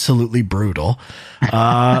looked absolutely brutal.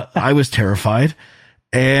 I was terrified,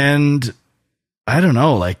 and I don't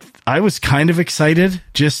know, like I was kind of excited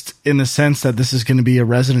just in the sense that this is going to be a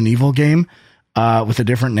Resident Evil game with a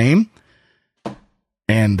different name.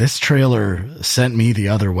 And this trailer sent me the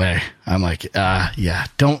other way. I'm like,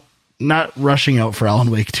 not rushing out for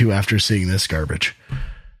Alan Wake 2 after seeing this garbage.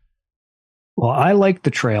 Well, I like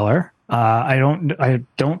the trailer. I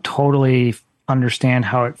don't totally understand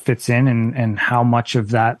how it fits in and how much of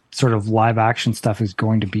that sort of live action stuff is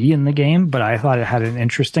going to be in the game, but I thought it had an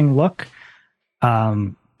interesting look.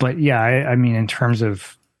 But yeah, I mean, in terms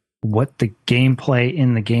of what the gameplay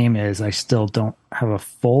in the game is, I still don't have a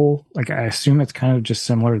full, like, I assume it's kind of just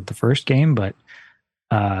similar to the first game, but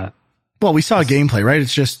well, we saw gameplay, right?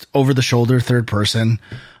 It's just over the shoulder, third person.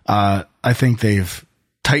 I think they've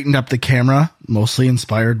tightened up the camera, mostly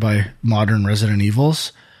inspired by modern Resident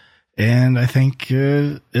Evils. And I think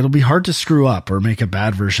it'll be hard to screw up or make a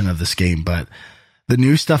bad version of this game. But the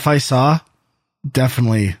new stuff I saw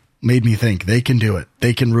definitely made me think they can do it.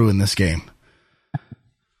 They can ruin this game.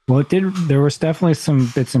 Well, it did. There was definitely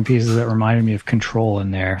some bits and pieces that reminded me of Control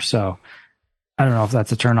in there. So I don't know if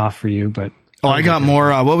that's a turnoff for you, but I got more.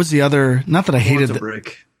 What was the other? Not that I hated Quantum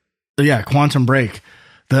Break. Yeah, Quantum Break.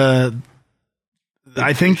 I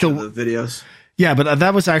think the videos. Yeah, but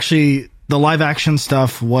that was actually the live action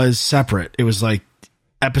stuff was separate. It was like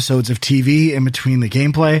episodes of TV in between the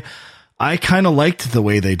gameplay. I kind of liked the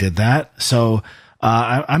way they did that. So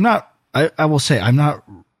I'm not. I will say I'm not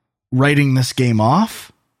writing this game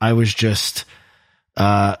off. I was just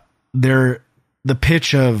the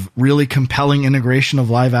pitch of really compelling integration of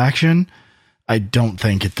live action. I don't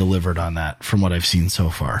think it delivered on that from what I've seen so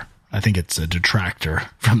far. I think it's a detractor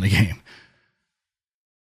from the game.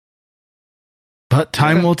 But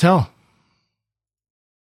time will tell.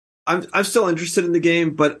 I'm still interested in the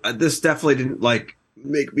game, but this definitely didn't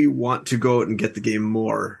make me want to go out and get the game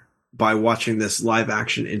more by watching this live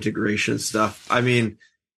action integration stuff. I mean,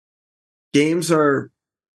 games are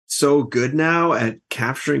so good now at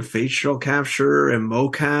capturing facial capture and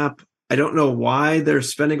mocap. I don't know why they're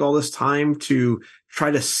spending all this time to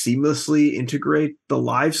try to seamlessly integrate the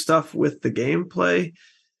live stuff with the gameplay.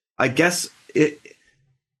 I guess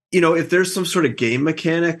if there's some sort of game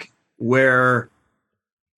mechanic where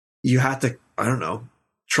you have to, I don't know,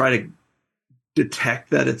 try to detect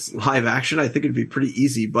that it's live action, I think it'd be pretty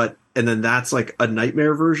easy. And then that's like a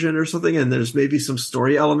nightmare version or something. And there's maybe some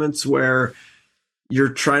story elements where you're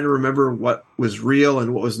trying to remember what was real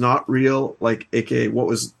and what was not real, like aka what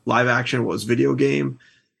was live action, what was video game.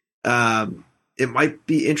 It might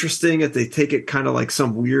be interesting if they take it kind of like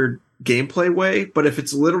some weird gameplay way, but if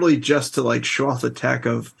it's literally just to like show off the tech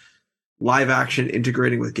of live action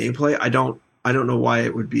integrating with gameplay, I don't know why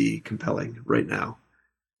it would be compelling right now.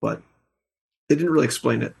 But they didn't really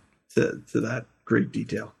explain it to that great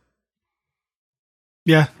detail.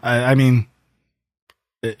 Yeah, I mean,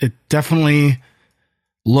 it definitely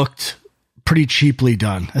looked pretty cheaply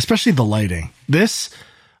done, especially the lighting. This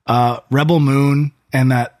Rebel Moon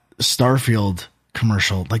and that Starfield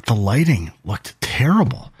commercial, like the lighting looked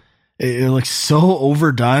terrible. It looks so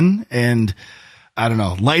overdone, and I don't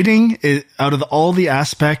know. Lighting, out of all the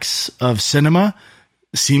aspects of cinema,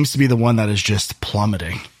 seems to be the one that is just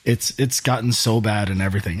plummeting. It's gotten so bad in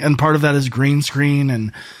everything, and part of that is green screen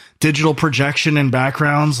and digital projection and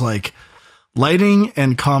backgrounds. Like lighting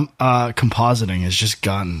and compositing has just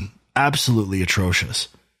gotten absolutely atrocious.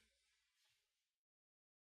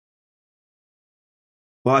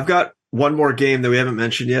 Well, I've got one more game that we haven't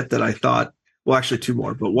mentioned yet that I thought, well, actually two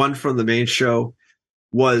more, but one from the main show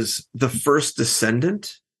was The First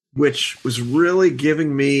Descendant, which was really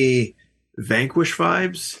giving me Vanquish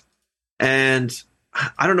vibes. And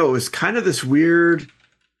I don't know, it was kind of this weird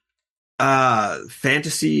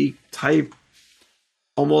fantasy type,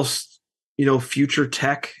 almost, future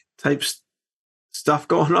tech type stuff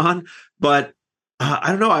going on. But I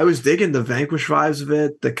don't know, I was digging the Vanquish vibes of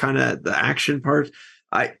it, the action part.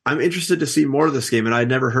 I'm interested to see more of this game, and I'd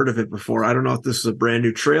never heard of it before. I don't know if this is a brand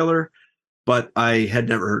new trailer, but I had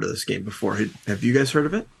never heard of this game before. Have you guys heard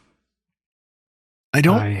of it? I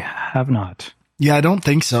have not. Yeah, I don't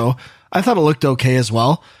think so. I thought it looked okay as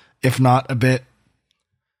well, if not a bit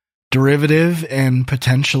derivative and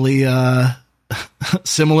potentially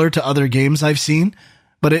similar to other games I've seen.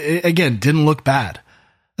 But it again, didn't look bad.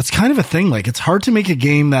 That's kind of a thing. Like, it's hard to make a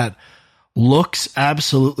game that looks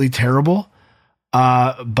absolutely terrible.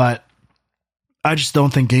 But I just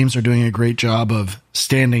don't think games are doing a great job of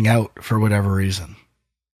standing out for whatever reason.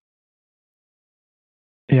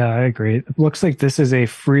 Yeah, I agree. It looks like this is a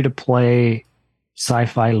free-to-play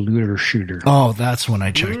sci-fi looter shooter. Oh, that's when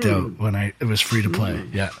I checked out, it was free-to-play.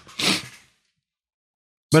 Yeah.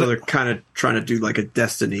 So they're kind of trying to do like a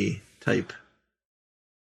Destiny type.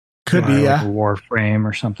 Could be, yeah. Like a Warframe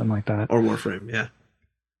or something like that. Or Warframe, yeah.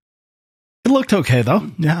 It looked okay, though.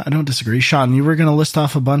 Yeah, I don't disagree. Sean, you were going to list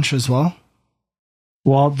off a bunch as well?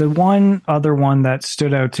 Well, the one other one that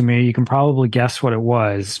stood out to me, you can probably guess what it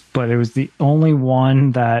was, but it was the only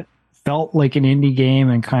one that felt like an indie game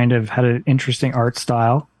and kind of had an interesting art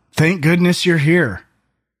style. Thank goodness you're here.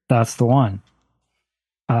 That's the one.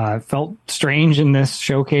 It felt strange in this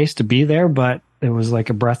showcase to be there, but it was like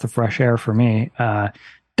a breath of fresh air for me.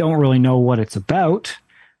 Don't really know what it's about,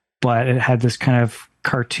 but it had this kind of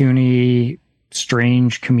cartoony,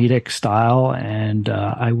 strange, comedic style, and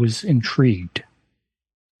I was intrigued.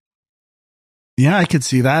 Yeah, I could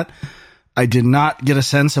see that. I did not get a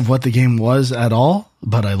sense of what the game was at all,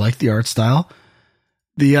 but I liked the art style.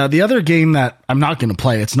 The other game that I'm not going to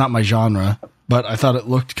play, it's not my genre, but I thought it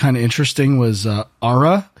looked kind of interesting, was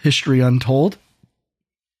Ara, History Untold,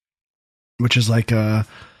 which is like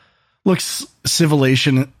looks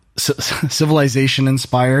civilization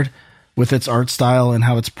inspired with its art style and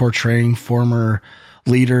how it's portraying former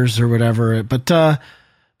leaders or whatever. But that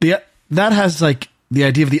has like the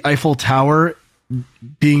idea of the Eiffel Tower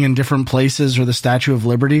being in different places, or the Statue of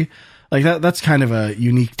Liberty. Like that's kind of a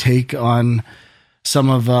unique take on some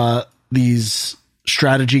of these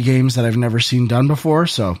strategy games that I've never seen done before.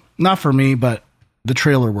 So not for me, but the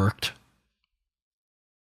trailer worked.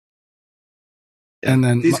 And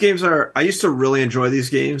then these games I used to really enjoy these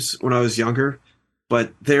games when I was younger,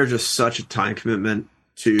 but they're just such a time commitment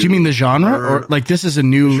to. Do you mean the genre, or like this is a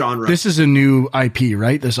new genre? This is a new IP,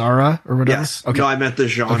 right? This Ara or whatever. Yes. Okay. No, I meant the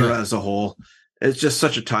genre as a whole. It's just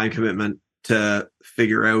such a time commitment to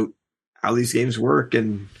figure out how these games work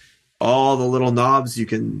and all the little knobs you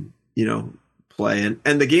can, play.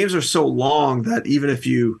 And the games are so long that even if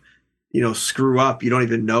you screw up, you don't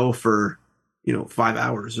even know for, 5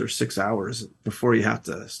 hours or 6 hours before you have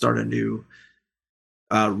to start a new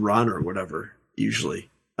run or whatever, usually,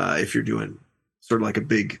 if you're doing sort of like a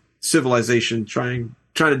big civilization, trying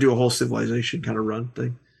to do a whole civilization kind of run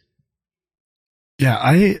thing.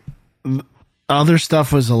 Yeah, other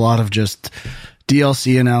stuff was a lot of just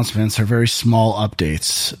DLC announcements or very small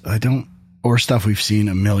updates. Or stuff we've seen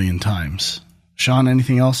a million times. Sean,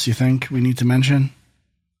 anything else you think we need to mention?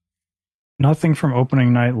 Nothing from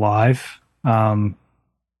Opening Night Live.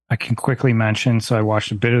 I can quickly mention, so I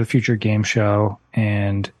watched a bit of the Future Game Show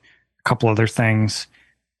and a couple other things.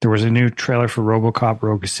 There was a new trailer for RoboCop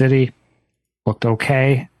Rogue City. Looked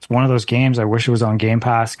okay. It's one of those games I wish it was on Game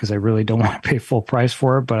Pass because I really don't want to pay full price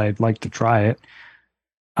for it, but I'd like to try it.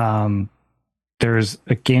 There's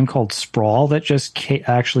a game called Sprawl that just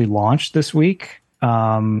actually launched this week.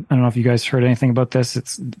 I don't know if you guys heard anything about this.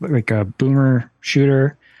 It's like a boomer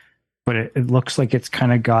shooter, but it looks like it's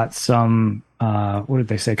kind of got some, what did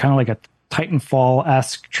they say? Kind of like a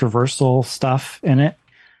Titanfall-esque traversal stuff in it.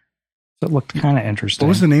 So it looked kind of interesting.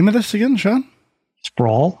 What was the name of this again, Sean?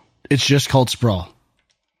 Sprawl. It's just called Sprawl.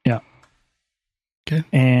 Yeah. Okay.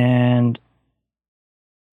 And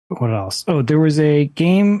what else? Oh, there was a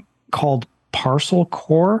game called Parcel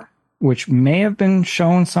Core, which may have been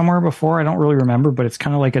shown somewhere before. I don't really remember, but it's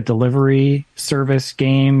kind of like a delivery service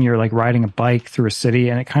game. You're like riding a bike through a city,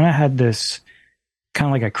 and it kind of had this kind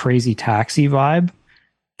of like a Crazy Taxi vibe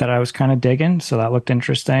that I was kind of digging. So that looked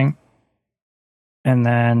interesting. And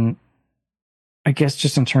then I guess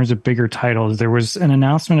just in terms of bigger titles, there was an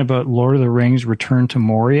announcement about Lord of the Rings Return to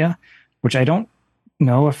Moria, which I don't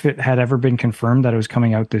know if it had ever been confirmed that it was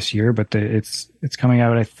coming out this year, but it's coming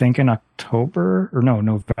out, I think, in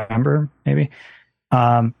November, maybe.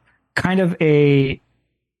 Kind of a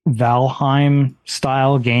Valheim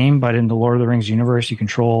style game, but in the Lord of the Rings universe, you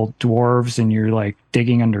control dwarves and you're like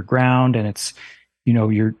digging underground, and it's,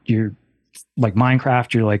 you're like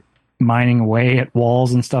Minecraft, you're like mining away at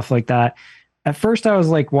walls and stuff like that. At first I was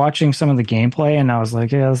like watching some of the gameplay and I was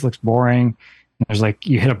like, yeah, this looks boring. And there's like,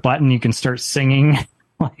 you hit a button, you can start singing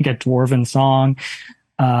like a dwarven song.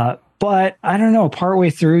 But I don't know,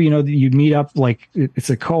 partway through, you meet up, like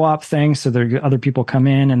it's a co-op thing. So there other people come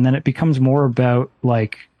in, and then it becomes more about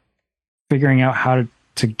like figuring out how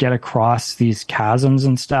to get across these chasms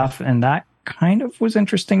and stuff. And that kind of was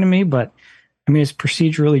interesting to me, but I mean, it's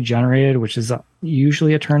procedurally generated, which is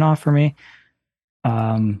usually a turnoff for me.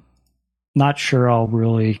 Not sure I'll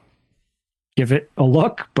really give it a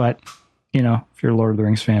look, but if you're a Lord of the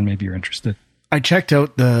Rings fan, maybe you're interested. I checked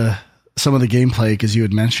out some of the gameplay because you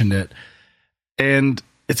had mentioned it, and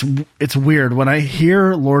it's weird when I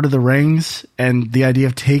hear Lord of the Rings and the idea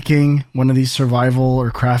of taking one of these survival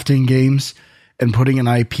or crafting games and putting an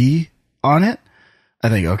IP on it. I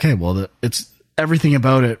think, okay, well, it's everything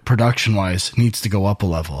about it production wise needs to go up a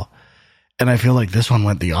level. And I feel like this one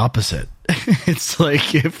went the opposite. It's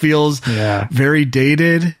like, it feels very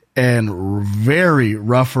dated and very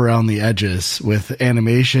rough around the edges with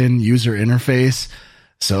animation, user interface.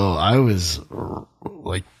 So I was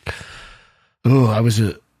like, I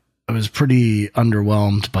was pretty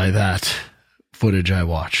underwhelmed by that footage I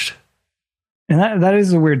watched. And that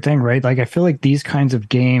is a weird thing, right? Like, I feel like these kinds of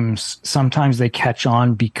games, sometimes they catch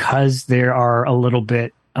on because they are a little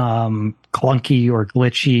bit clunky or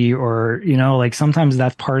glitchy, or, like sometimes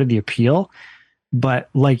that's part of the appeal. But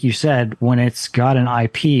like you said, when it's got an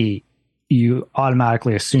IP, you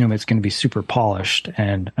automatically assume it's going to be super polished.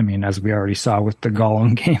 And I mean, as we already saw with the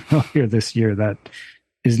Gollum game earlier this year, that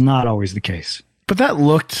is not always the case. But that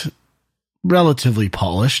looked relatively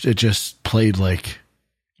polished. It just played like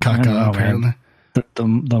caca, apparently.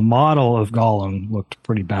 The model of Gollum looked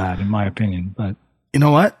pretty bad, in my opinion. But you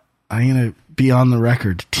know what? I'm going to be on the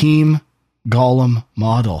record. Team Gollum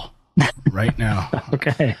model right now.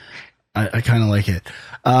 Okay. I kind of like it.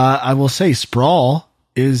 I will say Sprawl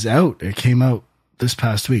is out. It came out this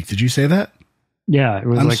past week. Did you say that? Yeah, it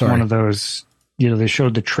was one of those, they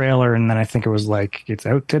showed the trailer and then I think it was like, it's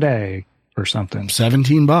out today or something.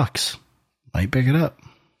 $17. Might pick it up.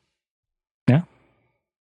 Yeah.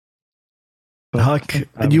 But Huck,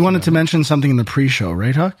 you wanted to mention something in the pre-show,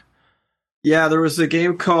 right, Huck? Yeah, there was a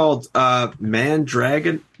game called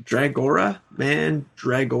Mandragora,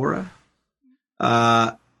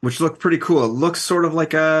 which looked pretty cool. It looks sort of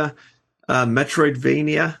like a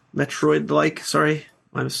Metroid-like. Sorry,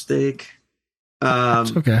 my mistake.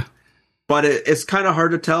 It's okay. But it's kind of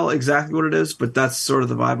hard to tell exactly what it is, but that's sort of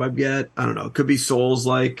the vibe I get. I don't know. It could be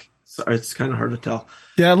Souls-like. It's kind of hard to tell.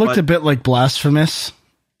 Yeah, it looked a bit like Blasphemous,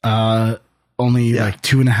 only like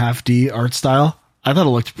 2.5D art style. I thought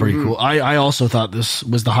it looked pretty cool. I also thought this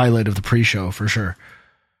was the highlight of the pre-show for sure.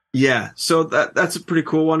 Yeah, so that's a pretty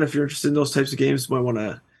cool one. If you're interested in those types of games, you might want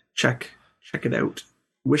to check it out.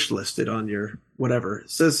 Wishlist it on your whatever.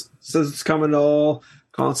 It says it's coming to all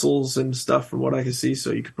consoles and stuff from what I can see,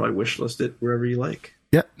 so you could probably wishlist it wherever you like.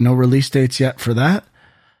 Yeah, no release dates yet for that.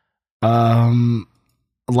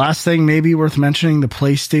 Last thing maybe worth mentioning, the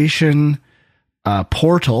PlayStation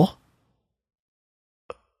Portal.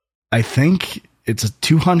 I think it's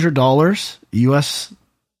 $200 US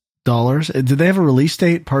dollars. Did they have a release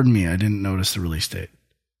date? Pardon me, I didn't notice the release date.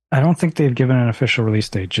 I don't think they've given an official release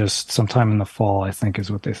date, just sometime in the fall, I think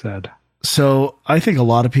is what they said. So I think a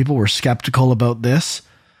lot of people were skeptical about this.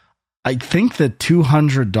 I think that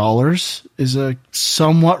 $200 is a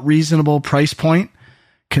somewhat reasonable price point,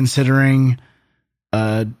 considering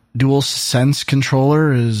a DualSense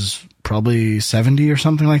controller is probably $70 or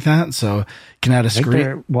something like that. So you can add a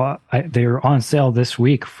screen. They're on sale this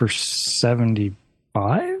week for $75.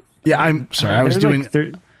 Yeah, I'm sorry. I was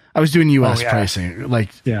doing US pricing,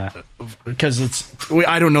 because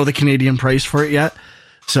I don't know the Canadian price for it yet.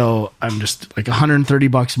 So I'm just like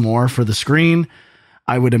 $130 more for the screen.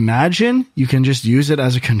 I would imagine you can just use it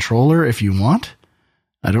as a controller if you want.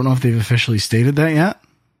 I don't know if they've officially stated that yet.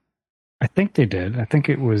 I think they did. I think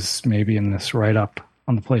it was maybe in this write-up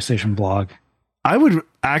on the PlayStation blog. I would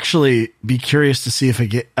actually be curious to see if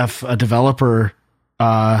a developer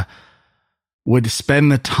would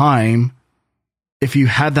spend the time, if you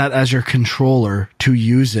had that as your controller, to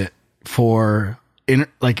use it for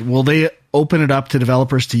will they open it up to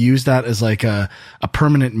developers to use that as like a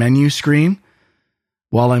permanent menu screen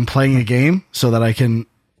while I'm playing a game so that I can...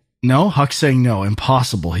 No? Huck's saying no.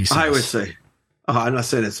 Impossible, he says. I would say... I'm not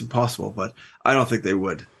saying it's impossible, but I don't think they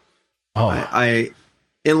would. Oh.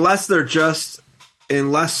 Unless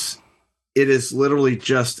it is literally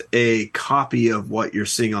just a copy of what you're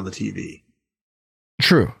seeing on the TV.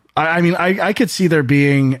 True. I mean, I could see there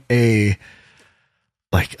being a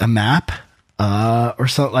map or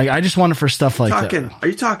something. Like, I just want it for stuff like that. Are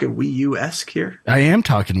you talking Wii U-esque here? I am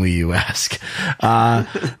talking Wii U-esque.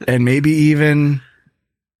 And maybe even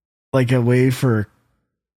like a way for...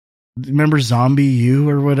 Remember Zombie U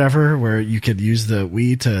or whatever, where you could use the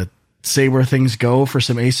Wii to say where things go for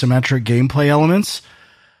some asymmetric gameplay elements?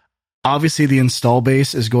 Obviously, the install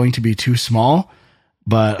base is going to be too small,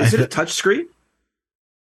 but... Is it a touchscreen?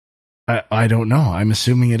 I don't know. I'm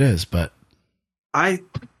assuming it is, but...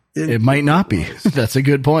 It might not be. That's a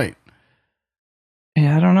good point.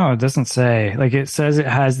 Yeah, I don't know. It doesn't say. Like, it says it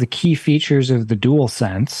has the key features of the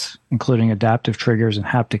DualSense, including adaptive triggers and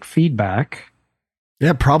haptic feedback.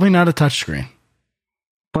 Yeah, probably not a touchscreen.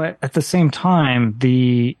 But at the same time,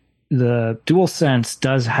 the DualSense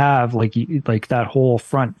does have like that whole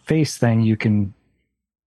front face thing.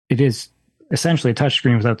 It is essentially a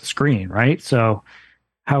touchscreen without the screen, right? So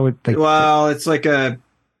how would they? Well, it's like a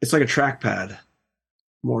trackpad,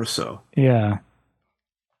 more so. Yeah,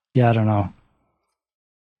 I don't know.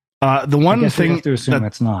 The one thing have to assume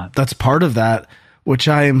it's not. That's part of that, which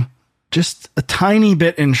I'm just a tiny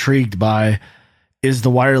bit intrigued by, is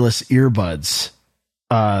the wireless earbuds,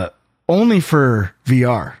 only for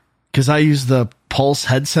VR, because I use the Pulse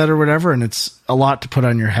headset or whatever, and it's a lot to put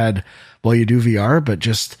on your head while you do VR, but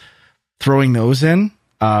just throwing those in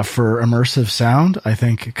for immersive sound, I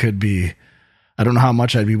think could be I don't know how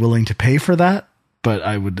much I'd be willing to pay for that, but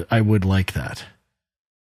I would like that.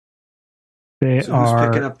 They So who's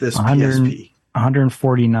picking up this PSP?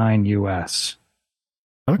 149 US.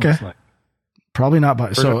 Okay. Like. Probably not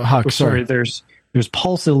by Huck. Sorry. There's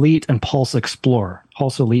Pulse Elite and Pulse Explorer.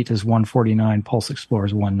 Pulse Elite is 149. Pulse Explorer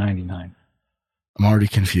is 199. I'm already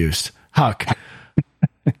confused. Huck,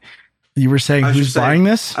 you were saying who's buying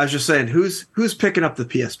this? I was just saying who's picking up the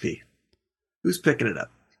PSP? Who's picking it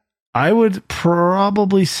up? I would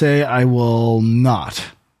probably say I will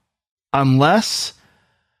not, unless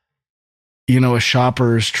a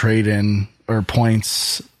shopper's trade-in or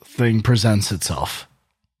points thing presents itself.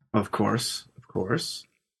 Of course.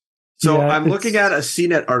 So yeah, I'm looking at a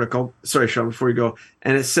CNET article. Sorry, Sean, before you go.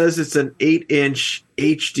 And it says it's an 8-inch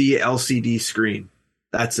HD LCD screen.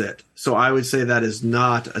 That's it. So I would say that is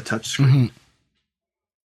not a touch screen.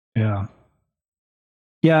 Mm-hmm. Yeah.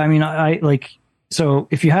 Yeah, I mean, I like, so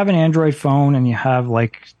if you have an Android phone and you have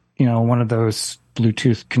one of those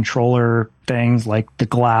Bluetooth controller things like the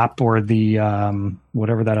GLAP or the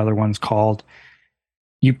whatever that other one's called,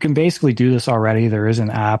 you can basically do this already. There is an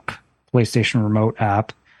app, PlayStation Remote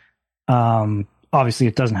app. Obviously,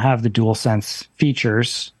 it doesn't have the DualSense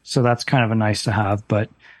features, so that's kind of a nice to have. But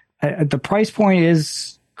the price point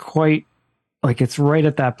is quite it's right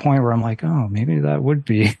at that point where I'm like, oh, maybe that would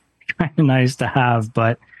be kind of nice to have,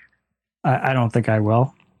 but I don't think I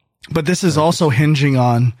will. But this is also hinging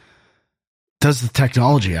on, does the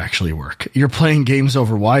technology actually work? You're playing games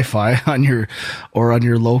over Wi-Fi on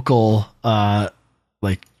your local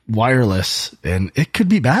wireless, and it could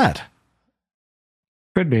be bad.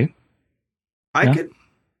 Could be. I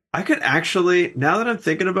could actually, now that I'm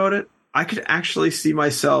thinking about it, I could actually see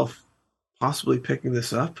myself possibly picking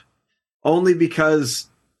this up, only because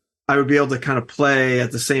I would be able to kind of play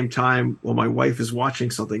at the same time while my wife is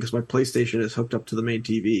watching something, because my PlayStation is hooked up to the main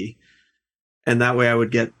TV, and that way I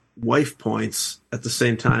would get wife points at the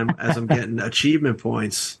same time as I'm getting achievement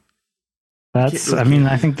points. I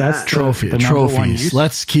think that's trophies.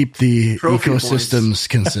 Let's keep the ecosystems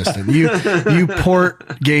consistent. You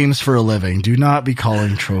port games for a living. Do not be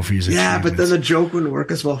calling trophies. Yeah, but then the joke wouldn't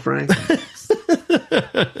work as well, Frank.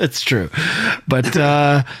 It's true, but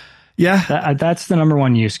that's the number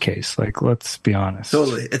one use case. Let's be honest.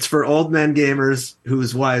 Totally, it's for old men gamers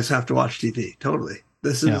whose wives have to watch TV. Totally,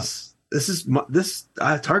 this is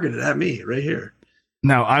targeted at me right here.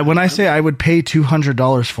 Now, when I say I would pay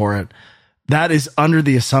 $200 for it, that is under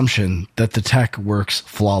the assumption that the tech works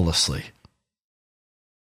flawlessly.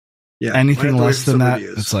 Yeah. Anything less than that,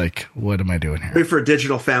 reviews. It's like, what am I doing here? Wait for a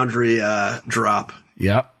Digital Foundry drop.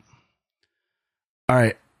 Yep. All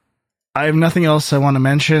right. I have nothing else I want to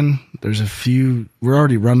mention. There's a few. We're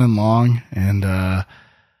already running long, and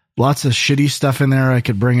lots of shitty stuff in there I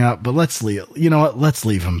could bring up, but let's leave. You know what? Let's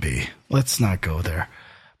leave them be. Let's not go there.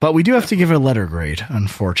 But we do have to give it a letter grade,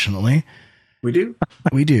 unfortunately. We do?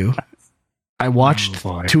 We do. I watched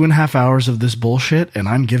 2.5 hours of this bullshit, and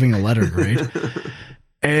I'm giving a letter grade.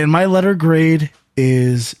 And my letter grade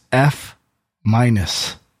is F-.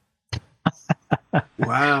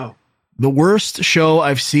 Wow. The worst show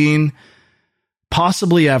I've seen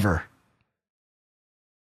possibly ever.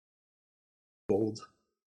 Bold.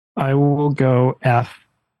 I will go F+.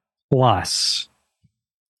 Wow,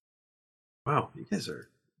 you guys are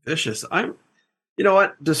vicious. You know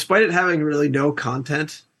what? Despite it having really no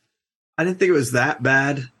content, I didn't think it was that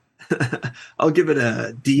bad. I'll give it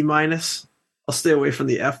a D-. I'll stay away from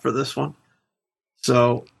the F for this one.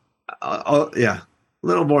 So, a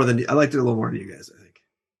little more than I liked it a little more than you guys, I think.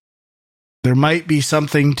 There might be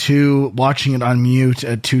something to watching it on mute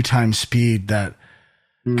at 2x speed that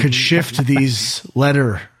could shift these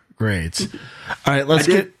letter grades. All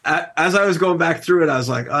right, as I was going back through it, I was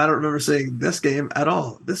like, I don't remember saying this game at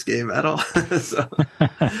all. So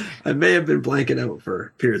I may have been blanking out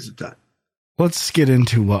for periods of time. Let's get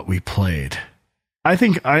into what we played. I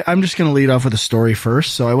think I'm just going to lead off with a story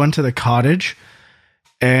first. So I went to the cottage,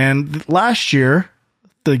 and last year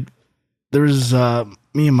there was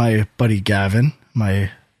me and my buddy Gavin,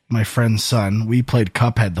 my friend's son. We played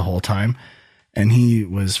Cuphead the whole time, and he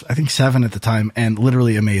was, I think, 7 at the time, and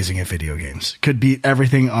literally amazing at video games. Could beat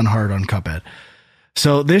everything on hard on Cuphead.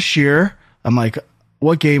 So this year, I'm like,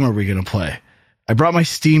 what game are we going to play? I brought my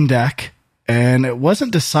Steam Deck, and it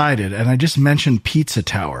wasn't decided, and I just mentioned Pizza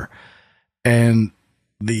Tower. And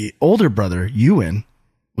the older brother, Ewan,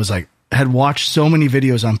 was like, had watched so many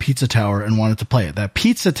videos on Pizza Tower and wanted to play it. That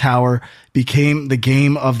Pizza Tower became the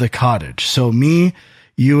game of the cottage. So me,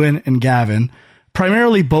 Ewan, and Gavin,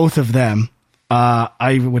 primarily both of them,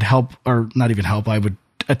 I would help, or not even help, I would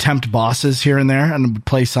attempt bosses here and there and would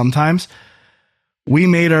play sometimes. we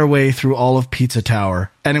made our way through all of Pizza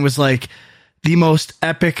Tower, and it was like the most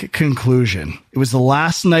epic conclusion. It was the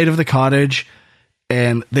last night of the cottage,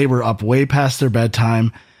 and they were up way past their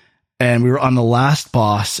bedtime, and we were on the last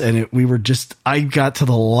boss, and I got to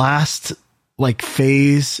the last like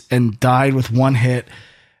phase and died with one hit,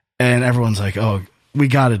 and everyone's like, oh, we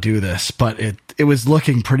got to do this. But it was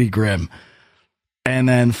looking pretty grim. And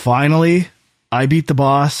then finally I beat the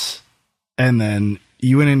boss, and then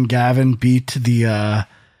Ewan and Gavin beat the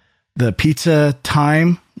pizza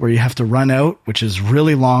time where you have to run out, which is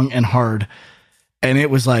really long and hard. And it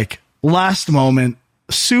was like last moment,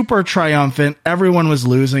 super triumphant. Everyone was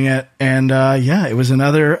losing it. And it was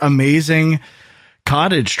another amazing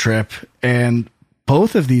cottage trip. And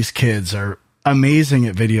both of these kids are amazing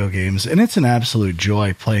at video games, and it's an absolute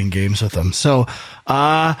joy playing games with them. So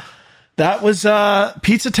that was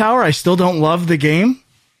Pizza Tower. I still don't love the game,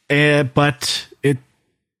 but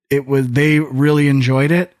they really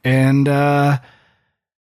enjoyed it, and I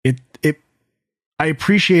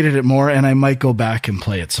appreciated it more, and I might go back and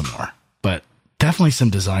play it some more. But definitely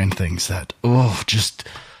some design things that just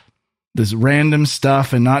this random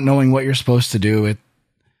stuff and not knowing what you're supposed to do.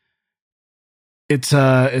 It's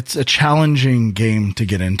a challenging game to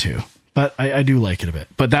get into, but I do like it a bit.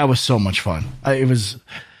 But that was so much fun. It was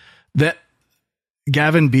that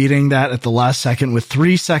Gavin beating that at the last second with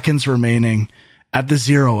 3 seconds remaining at the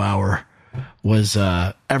 0 hour was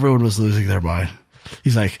everyone was losing their mind.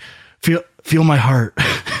 He's like, feel my heart.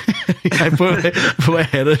 I put my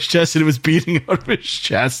head on his chest, and it was beating out of his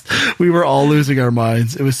chest. We were all losing our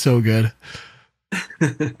minds. It was so good.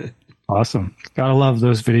 Awesome. Gotta love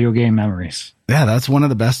those video game memories. Yeah, that's one of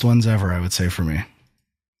the best ones ever, I would say, for me.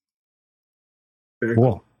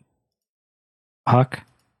 Cool. Huck?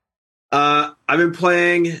 I've been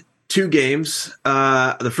playing 2 games.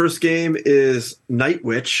 The first game is Night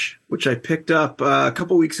Witch, which I picked up a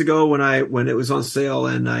couple weeks ago when it was on sale,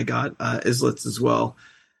 and I got Islets as well.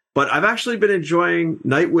 But I've actually been enjoying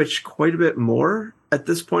Night Witch quite a bit more at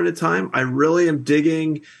this point in time. I really am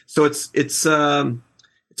digging. So it's a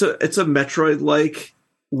Metroid-like,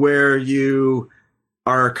 where you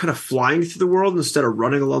are kind of flying through the world instead of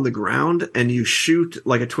running along the ground, and you shoot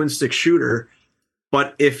like a twin stick shooter.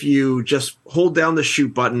 But if you just hold down the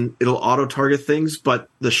shoot button, it'll auto target things, but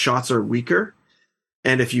the shots are weaker.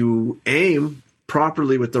 And if you aim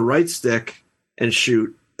properly with the right stick and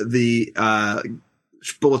shoot, the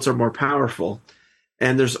bullets are more powerful.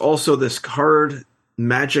 And there's also this card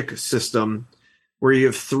magic system where you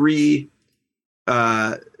have 3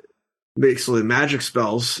 basically magic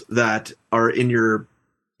spells that are in your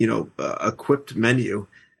equipped menu,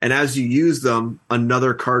 and as you use them,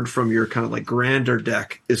 another card from your kind of like grander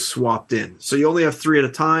deck is swapped in. So you only have 3 at a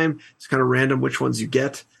time. It's kind of random which ones you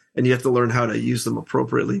get, and you have to learn how to use them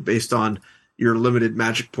appropriately based on your limited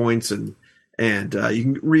magic points, and you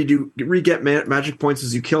can re-get magic points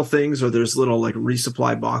as you kill things, or there's little like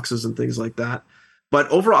resupply boxes and things like that. But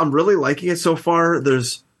overall, I'm really liking it so far.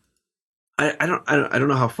 I don't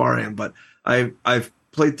know how far I am, but I've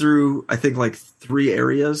played through, I think, like 3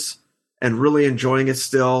 areas and really enjoying it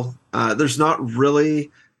still. There's not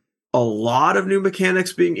really a lot of new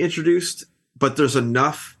mechanics being introduced, but there's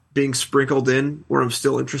enough being sprinkled in where I'm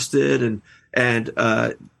still interested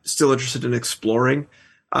and still interested in exploring.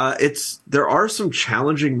 There are some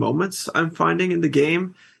challenging moments I'm finding in the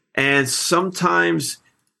game, and sometimes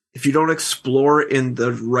if you don't explore in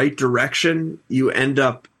the right direction, you end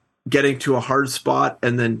up getting to a hard spot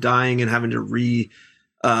and then dying and having to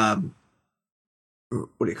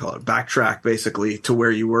backtrack basically to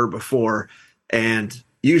where you were before. And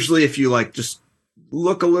usually if you like just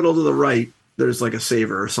look a little to the right, there's like a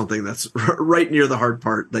saver or something that's right near the hard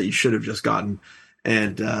part that you should have just gotten.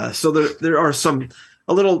 And so there are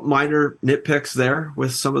a little minor nitpicks there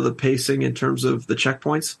with some of the pacing in terms of the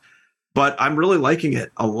checkpoints, but I'm really liking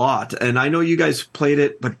it a lot. And I know you guys played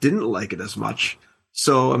it but didn't like it as much.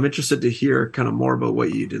 So I'm interested to hear kind of more about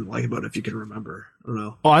what you didn't like about it, if you can remember. I don't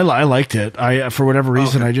know. Oh, I liked it. For whatever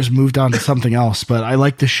reason, I just moved on to something else. But I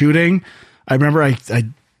liked the shooting. I remember I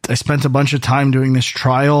spent a bunch of time doing this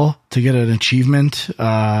trial to get an achievement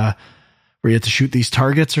where you had to shoot these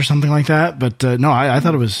targets or something like that. But no, I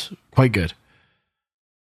thought it was quite good.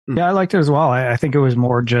 Yeah, I liked it as well. I think it was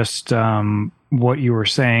more just what you were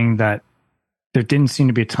saying, that there didn't seem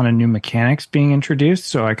to be a ton of new mechanics being introduced.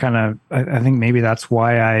 So I think maybe that's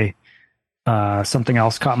why something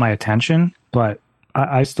else caught my attention, but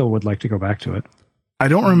I still would like to go back to it. I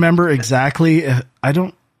don't remember exactly. I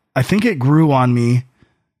think it grew on me.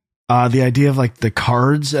 The idea of like the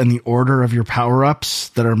cards and the order of your power-ups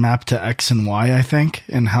that are mapped to X and Y, I think,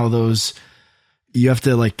 and how those, you have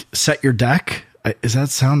to like set your deck Does that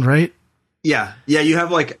sound right? Yeah. You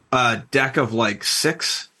have like a deck of like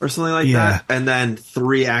 6 or something like that, and then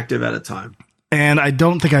 3 active at a time. And I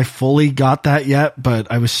don't think I fully got that yet, but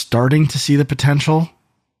I was starting to see the potential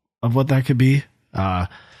of what that could be. But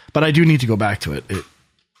I do need to go back to it.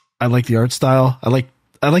 I like the art style. I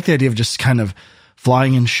like the idea of just kind of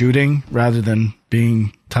flying and shooting rather than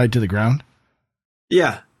being tied to the ground.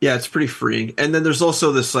 Yeah, it's pretty freeing. And then there's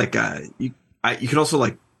also this like you can also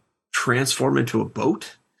like transform into a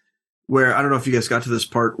boat. Where I don't know if you guys got to this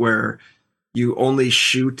part where you only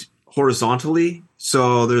shoot horizontally.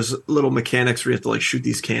 So there's little mechanics where you have to like shoot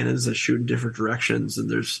these cannons that shoot in different directions, and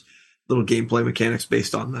there's little gameplay mechanics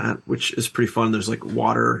based on that, which is pretty fun. There's like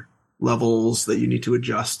water levels that you need to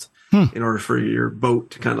adjust in order for your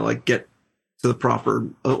boat to kind of like get to the proper,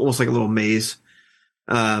 almost like a little maze.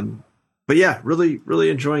 But yeah, really, really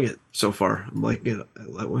enjoying it so far. I'm liking it,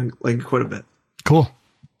 like quite a bit. Cool.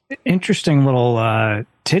 Interesting little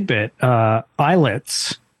tidbit.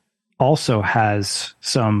 Islets also has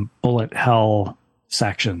some bullet hell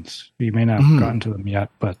sections. You may not have gotten to them yet,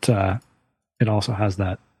 but it also has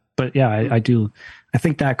that. But yeah, I do. I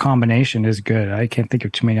think that combination is good. I can't think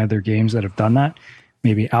of too many other games that have done that.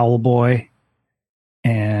 Maybe Owlboy.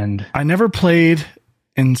 And I never played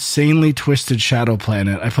Insanely Twisted Shadow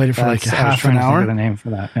Planet. I played it for like half an hour. The name for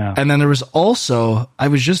that. Yeah. And then there was also, I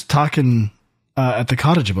was just talking at the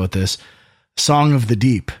cottage about this, Song of the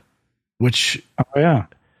Deep, which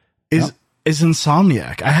is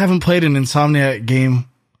Insomniac. I haven't played an Insomniac game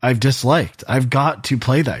I've disliked. I've got to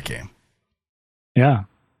play that game. Yeah.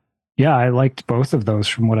 Yeah, I liked both of those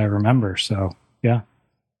from what I remember. So, yeah.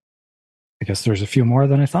 I guess there's a few more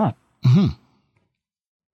than I thought.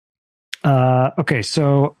 Okay,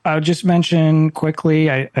 so I'll just mention quickly,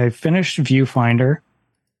 I finished Viewfinder.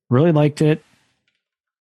 Really liked it.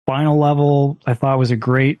 Final level, I thought was a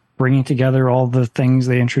great bringing together all the things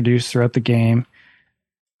they introduced throughout the game.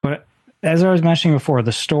 But as I was mentioning before,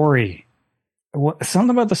 the story, something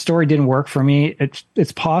about the story didn't work for me.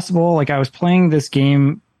 It's possible, like I was playing this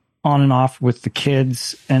game on and off with the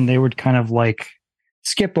kids, and they would kind of like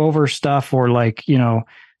skip over stuff, or like, you know,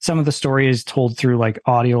 some of the story is told through like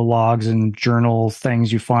audio logs and journal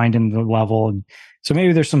things you find in the level. And so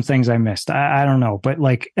maybe there's some things I missed. I don't know. But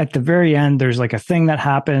like at the very end, there's like a thing that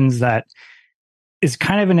happens that is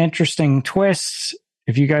kind of an interesting twist.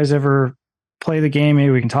 If you guys ever play the game,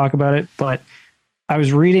 maybe we can talk about it. But I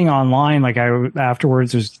was reading online, like I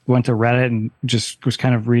afterwards went to Reddit and just was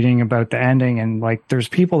kind of reading about the ending. And like, there's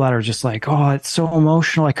people that are just like, oh, it's so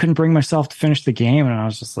emotional. I couldn't bring myself to finish the game. And I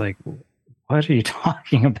was just like, what are you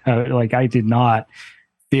talking about? Like, I did not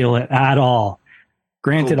feel it at all.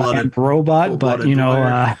 Granted, I am a robot, but you know,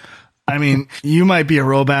 I mean, you might be a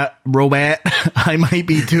robot. I might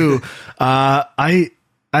be too. I've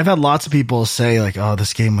had lots of people say like, oh,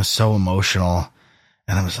 this game was so emotional.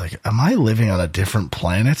 And I was like, am I living on a different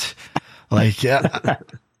planet? Like, yeah,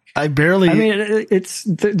 I barely. I mean,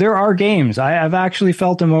 there are games. I've actually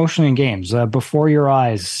felt emotion in games. Before Your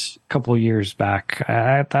Eyes, a couple of years back,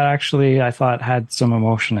 that actually I thought had some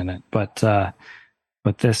emotion in it.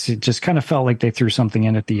 But this, it just kind of felt like they threw something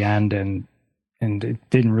in at the end, and it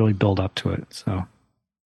didn't really build up to it. So,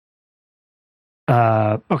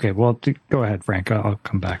 okay, well, go ahead, Frank. I'll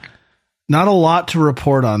come back. Not a lot to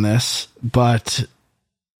report on this, but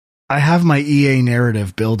I have my EA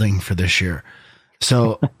narrative building for this year.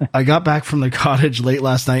 So I got back from the cottage late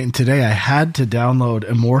last night, and today I had to download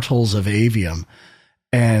Immortals of Aveum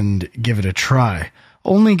and give it a try.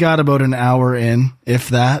 Only got about an hour in, if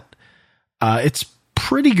that. It's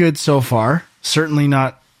pretty good so far. Certainly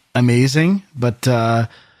not amazing, but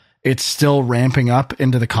it's still ramping up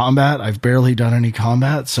into the combat. I've barely done any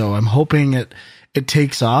combat, so I'm hoping it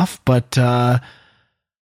takes off, but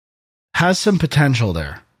has some potential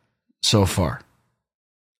there so far.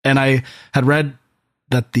 And I had read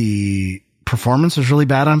that the performance was really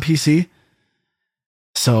bad on PC.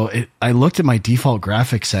 So I looked at my default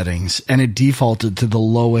graphic settings, and it defaulted to the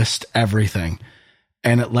lowest everything.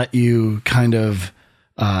 And it let you kind of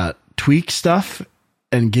tweak stuff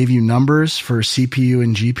and gave you numbers for CPU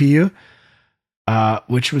and GPU,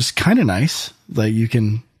 which was kind of nice. Like you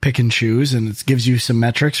can pick and choose, and it gives you some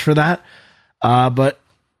metrics for that. But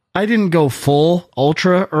I didn't go full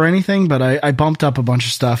ultra or anything, but I bumped up a bunch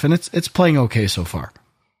of stuff, and it's playing okay so far.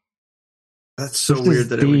 That's so weird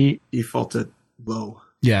that it would default to low.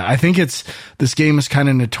 Yeah, I think this game is kind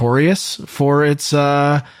of notorious for its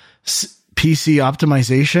PC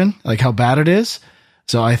optimization, like how bad it is.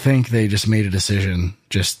 So I think they just made a decision.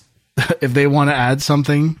 Just if they want to add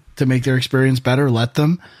something to make their experience better, let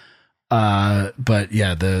them. But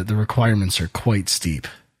yeah, the requirements are quite steep.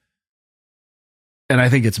 And I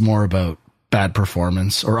think it's more about bad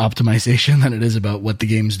performance or optimization than it is about what the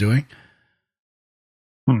game's doing.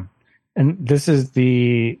 And this is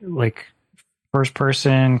the like first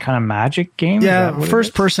person kind of magic game? Yeah,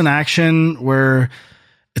 first person action where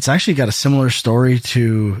it's actually got a similar story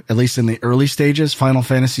to, at least in the early stages, Final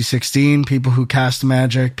Fantasy 16, people who cast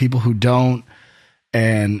magic, people who don't,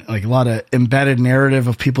 and like a lot of embedded narrative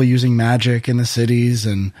of people using magic in the cities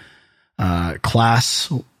and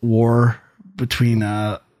class war between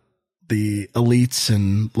the elites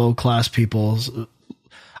and low class peoples.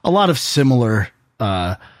 A lot of similar,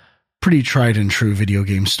 pretty tried and true video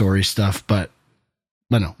game story stuff, but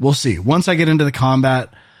no, we'll see. Once I get into the combat,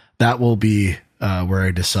 that will be where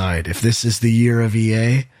I decide if this is the year of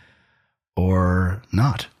EA or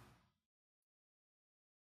not.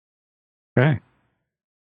 Okay.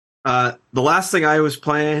 The last thing I was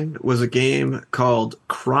playing was a game called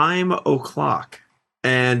Crime O'Clock.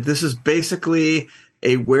 And this is basically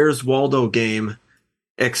a Where's Waldo game,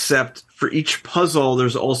 except for each puzzle,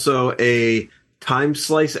 there's also a time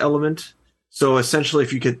slice element. So essentially,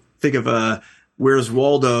 if you could think of a Where's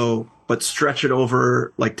Waldo, but stretch it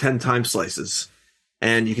over like 10 time slices.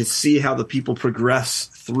 And you can see how the people progress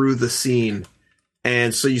through the scene.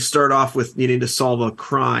 And so you start off with needing to solve a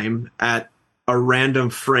crime at a random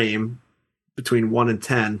frame between 1 and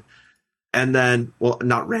 10. And then, well,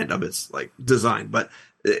 not random, it's like designed, but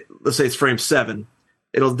let's say it's frame 7.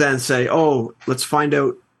 It'll then say, oh, let's find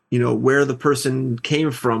out, where the person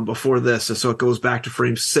came from before this. And so it goes back to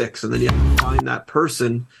frame 6. And then you have to find that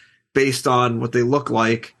person based on what they look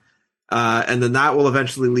like. And then that will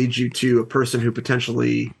eventually lead you to a person who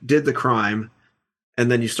potentially did the crime. And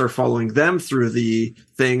then you start following them through the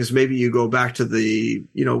things. Maybe you go back to the,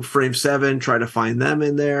 frame 7, try to find them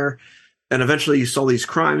in there. And eventually you solve these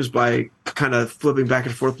crimes by kind of flipping back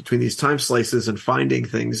and forth between these time slices and finding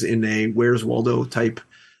things in a Where's Waldo type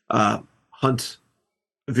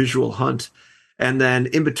visual hunt. And then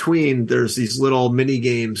in between, there's these little mini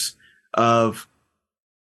games of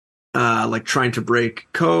like trying to break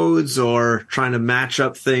codes or trying to match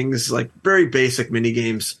up things, like very basic mini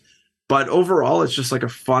games. But overall, it's just like a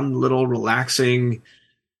fun little relaxing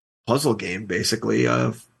puzzle game, basically,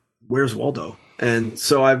 of Where's Waldo. And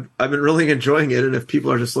so I've been really enjoying it. And if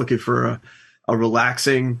people are just looking for a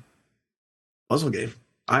relaxing puzzle game,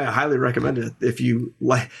 I highly recommend it. If you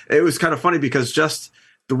like, it was kind of funny because just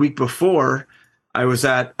the week before, I was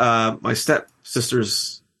at my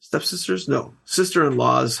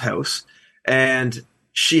sister-in-law's house, and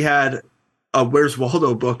she had a Where's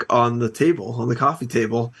Waldo book on the coffee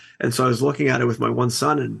table. And so I was looking at it with my one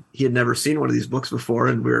son, and he had never seen one of these books before,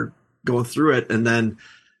 and we were going through it. And then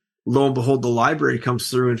lo and behold, the library comes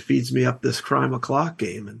through and feeds me up this Crime O'Clock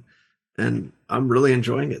game. And I'm really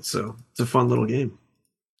enjoying it. So it's a fun little game.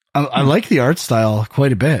 I like the art style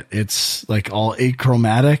quite a bit. It's like all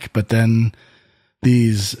achromatic, but then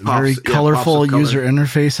these very colorful user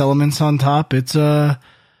interface elements on top. It's I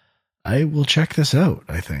will check this out,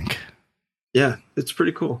 I think. Yeah, it's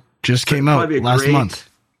pretty cool. Just came out last month.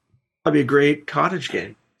 Probably a great cottage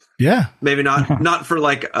game. Yeah. Maybe not for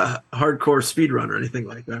like a hardcore speed run or anything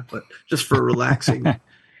like that, but just for a relaxing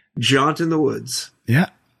jaunt in the woods. Yeah.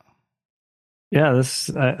 Yeah,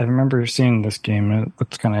 I remember seeing this game. It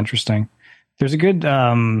looks kind of interesting. There's a good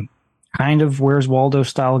kind of Where's Waldo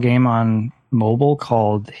style game on mobile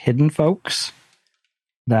called Hidden Folks.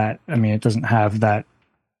 It doesn't have that,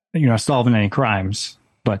 solving any crimes,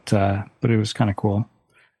 but it was kind of cool.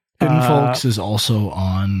 Hidden Folks is also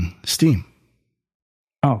on Steam.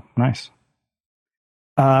 Oh, nice.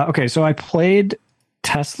 Okay, so I played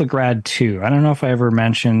Teslagrad 2. I don't know if I ever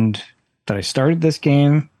mentioned that I started this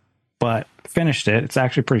game, but finished it. It's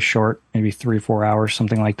actually pretty short, maybe 3-4 hours,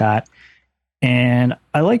 something like that. And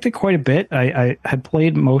I liked it quite a bit. I had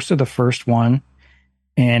played most of the first one,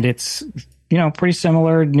 and it's, pretty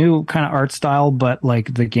similar, new kind of art style, but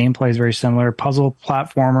like the gameplay is very similar. Puzzle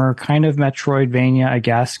platformer, kind of Metroidvania, I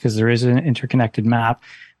guess, because there is an interconnected map,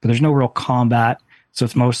 but there's no real combat. So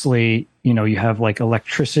it's mostly, you have like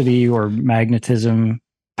electricity or magnetism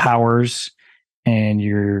powers, and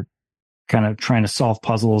you're kind of trying to solve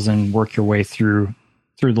puzzles and work your way through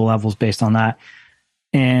the levels based on that.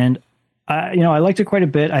 And I liked it quite a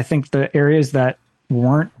bit. I think the areas that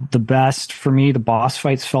weren't the best for me, the boss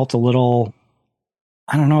fights felt a little,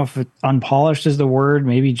 I don't know if unpolished is the word,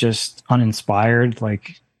 maybe just uninspired.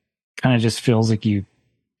 Like, kind of just feels like you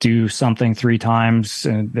do something 3 times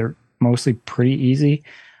and they're mostly pretty easy.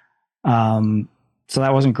 So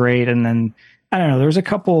that wasn't great. And then, I don't know, there was a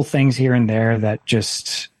couple things here and there that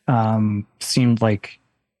just seemed like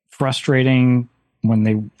frustrating when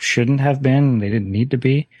they shouldn't have been. They didn't need to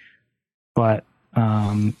be. But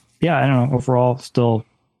Yeah, I don't know. Overall, still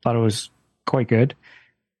thought it was quite good.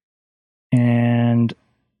 And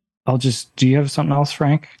do you have something else,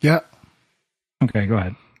 Frank? Yeah. Okay, go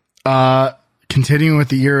ahead. Continuing with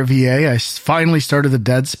the year of EA, I finally started the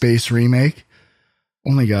Dead Space remake.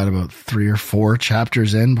 Only got about 3 or 4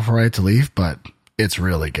 chapters in before I had to leave, but it's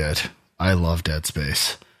really good. I love Dead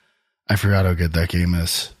Space. I forgot how good that game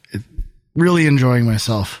is. Really enjoying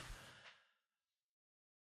myself.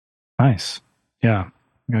 Nice. Yeah, I'm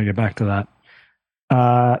going to get back to that.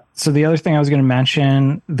 So the other thing I was going to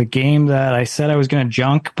mention, the game that I said I was going to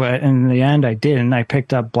junk, but in the end I didn't. I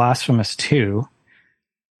picked up Blasphemous 2.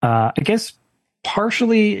 I guess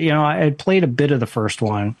partially, I had played a bit of the first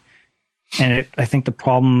one, and I think the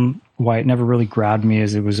problem why it never really grabbed me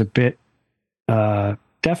is it was a bit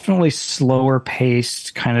definitely slower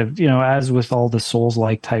paced, kind of, as with all the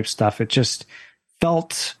Souls-like type stuff. It just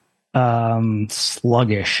felt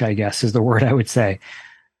sluggish, I guess is the word I would say.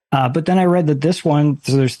 But then I read that this one,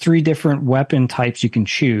 so there's 3 different weapon types you can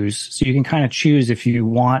choose. So you can kind of choose if you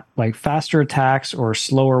want like faster attacks or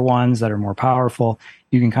slower ones that are more powerful.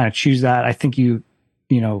 You can kind of choose that. I think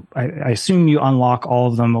I assume you unlock all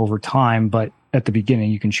of them over time, but at the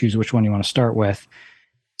beginning you can choose which one you want to start with.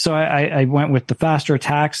 So I went with the faster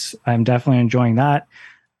attacks. I'm definitely enjoying that.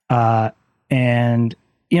 And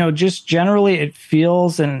just generally it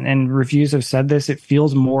feels, and reviews have said this, it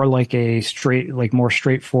feels more like more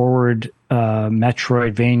straightforward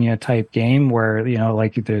Metroidvania type game where,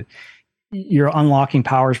 you're unlocking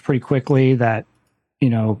powers pretty quickly that,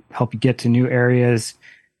 help you get to new areas.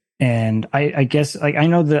 And I guess I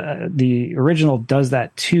know the original does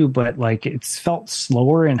that too, but it's felt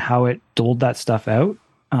slower in how it doled that stuff out.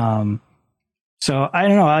 So I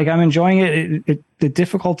don't know, I'm enjoying it. The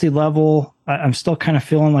difficulty level, I'm still kind of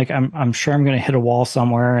feeling like I'm sure I'm going to hit a wall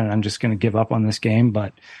somewhere and I'm just going to give up on this game.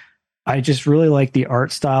 But I just really like the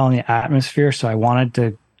art style and the atmosphere. So I wanted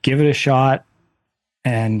to give it a shot,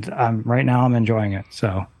 and right now I'm enjoying it.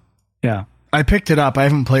 So yeah, I picked it up. I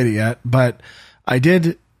haven't played it yet, but I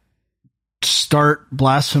did start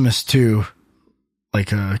Blasphemous 2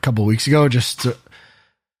 like a couple weeks ago.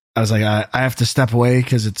 I was like, I have to step away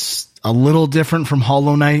because it's a little different from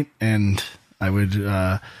Hollow Knight, and I would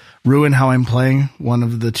ruin how I'm playing one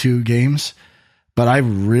of the 2 games. But I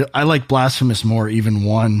like Blasphemous more, even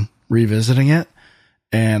 1 revisiting it,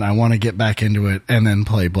 and I want to get back into it and then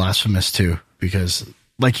play Blasphemous 2 because,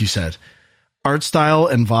 like you said, art style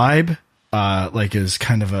and vibe is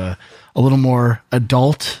kind of a little more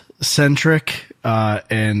adult centric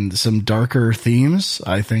and some darker themes.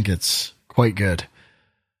 I think it's quite good.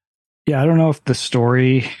 Yeah, I don't know if the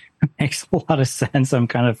story makes a lot of sense. I'm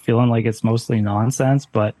kind of feeling like it's mostly nonsense,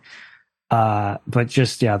 but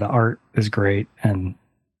just, the art is great, and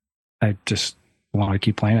I just want to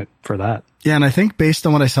keep playing it for that. Yeah, and I think based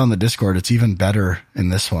on what I saw in the Discord, it's even better in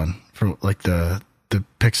this one for like the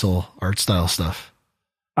pixel art style stuff.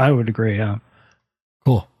 I would agree, yeah.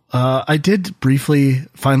 Cool. I did briefly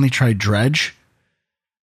finally try Dredge,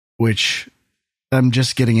 which I'm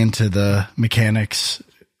just getting into the mechanics.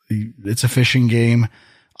 It's a fishing game.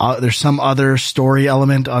 There's some other story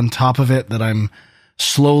element on top of it that I'm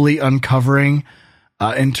slowly uncovering.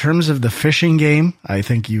 In terms of the fishing game, I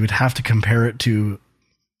think you would have to compare it to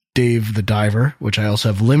Dave the Diver, which I also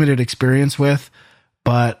have limited experience with,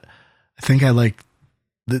 but I think I like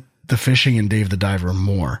the fishing in Dave the Diver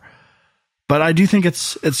more. But I do think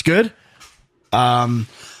it's good. There's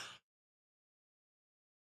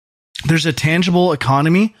a tangible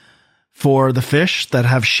economy for the fish that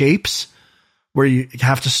have shapes where you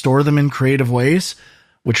have to store them in creative ways,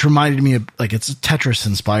 which reminded me of, it's Tetris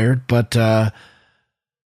inspired, but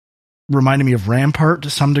reminded me of Rampart to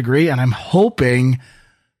some degree. And I'm hoping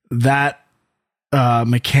that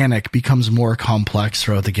mechanic becomes more complex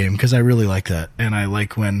throughout the game, because I really like that. And I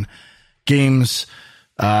like when games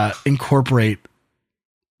incorporate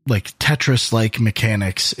Tetris-like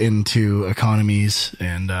mechanics into economies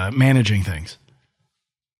and managing things.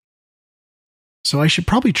 So I should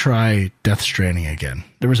probably try Death Stranding again.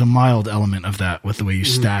 There was a mild element of that with the way you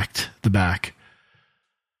stacked the back.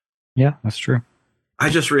 Yeah, that's true. I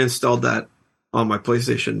just reinstalled that on my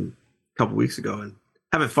PlayStation a couple weeks ago and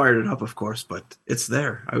haven't fired it up, of course, but it's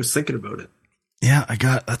there. I was thinking about it. Yeah,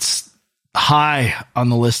 that's high on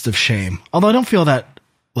the list of shame. Although I don't feel that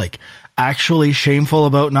actually shameful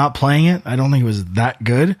about not playing it. I don't think it was that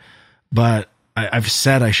good, but I've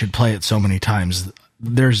said I should play it so many times.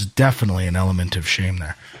 There's definitely an element of shame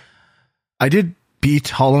there. I did beat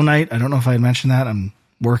Hollow Knight. I don't know if I had mentioned that. I'm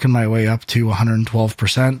working my way up to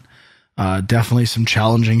 112%. Definitely some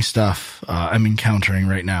challenging stuff I'm encountering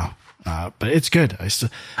right now. But it's good.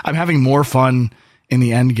 I'm having more fun in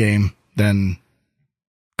the end game than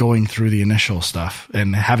going through the initial stuff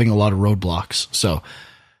and having a lot of roadblocks. So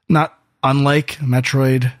not unlike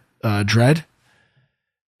Metroid Dread.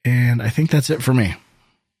 And I think that's it for me.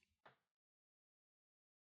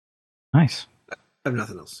 Nice. I have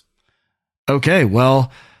nothing else. Okay,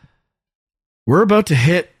 well, we're about to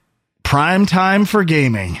hit prime time for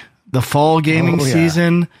gaming. The fall gaming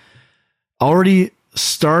season already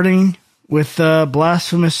starting with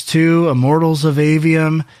Blasphemous 2, Immortals of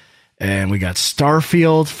Aveum, and we got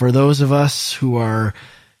Starfield for those of us who are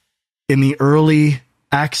in the early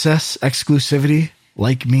access exclusivity,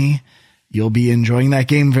 like me. You'll be enjoying that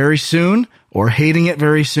game very soon, or hating it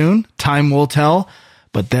very soon. Time will tell.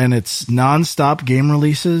 But then it's nonstop game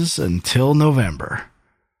releases until November.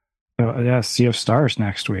 Sea of Stars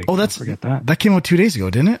next week. Oh, forget that. That came out 2 days ago,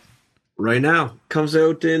 didn't it? Right now. Comes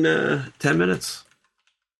out in 10 minutes.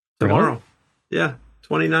 Tomorrow. Really? Yeah.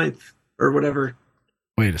 29th or whatever.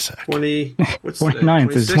 Wait a sec.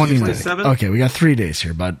 29th is 27? Okay, we got 3 days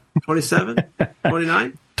here, bud. 27?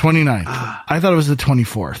 29? 29th. I thought it was the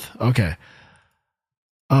 24th. Okay.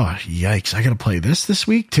 Oh, yikes. I got to play this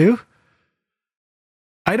week, too?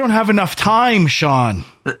 I don't have enough time, Sean.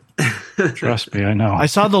 Trust me, I know. I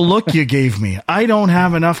saw the look you gave me. I don't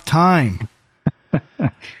have enough time.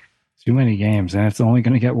 Too many games, and it's only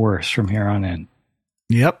going to get worse from here on in.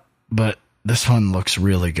 Yep, but this one looks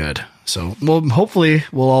really good. So, well, hopefully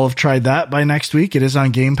we'll all have tried that by next week. It is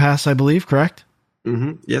on Game Pass, I believe, correct?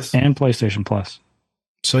 Mm-hmm. Yes. And PlayStation Plus.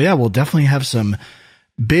 So, yeah, we'll definitely have some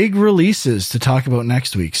big releases to talk about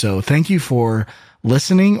next week. So, thank you for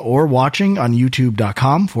listening or watching on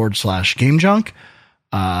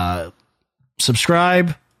youtube.com/GameJunk.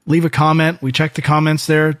 Subscribe, leave a comment. We check the comments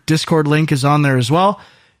there. Discord link is on there as well.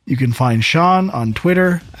 You can find Sean on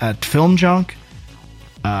Twitter at FilmJunk,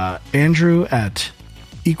 Andrew at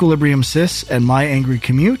Equilibrium Sis, and My Angry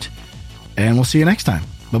Commute. And we'll see you next time.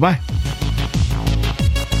 Bye-bye.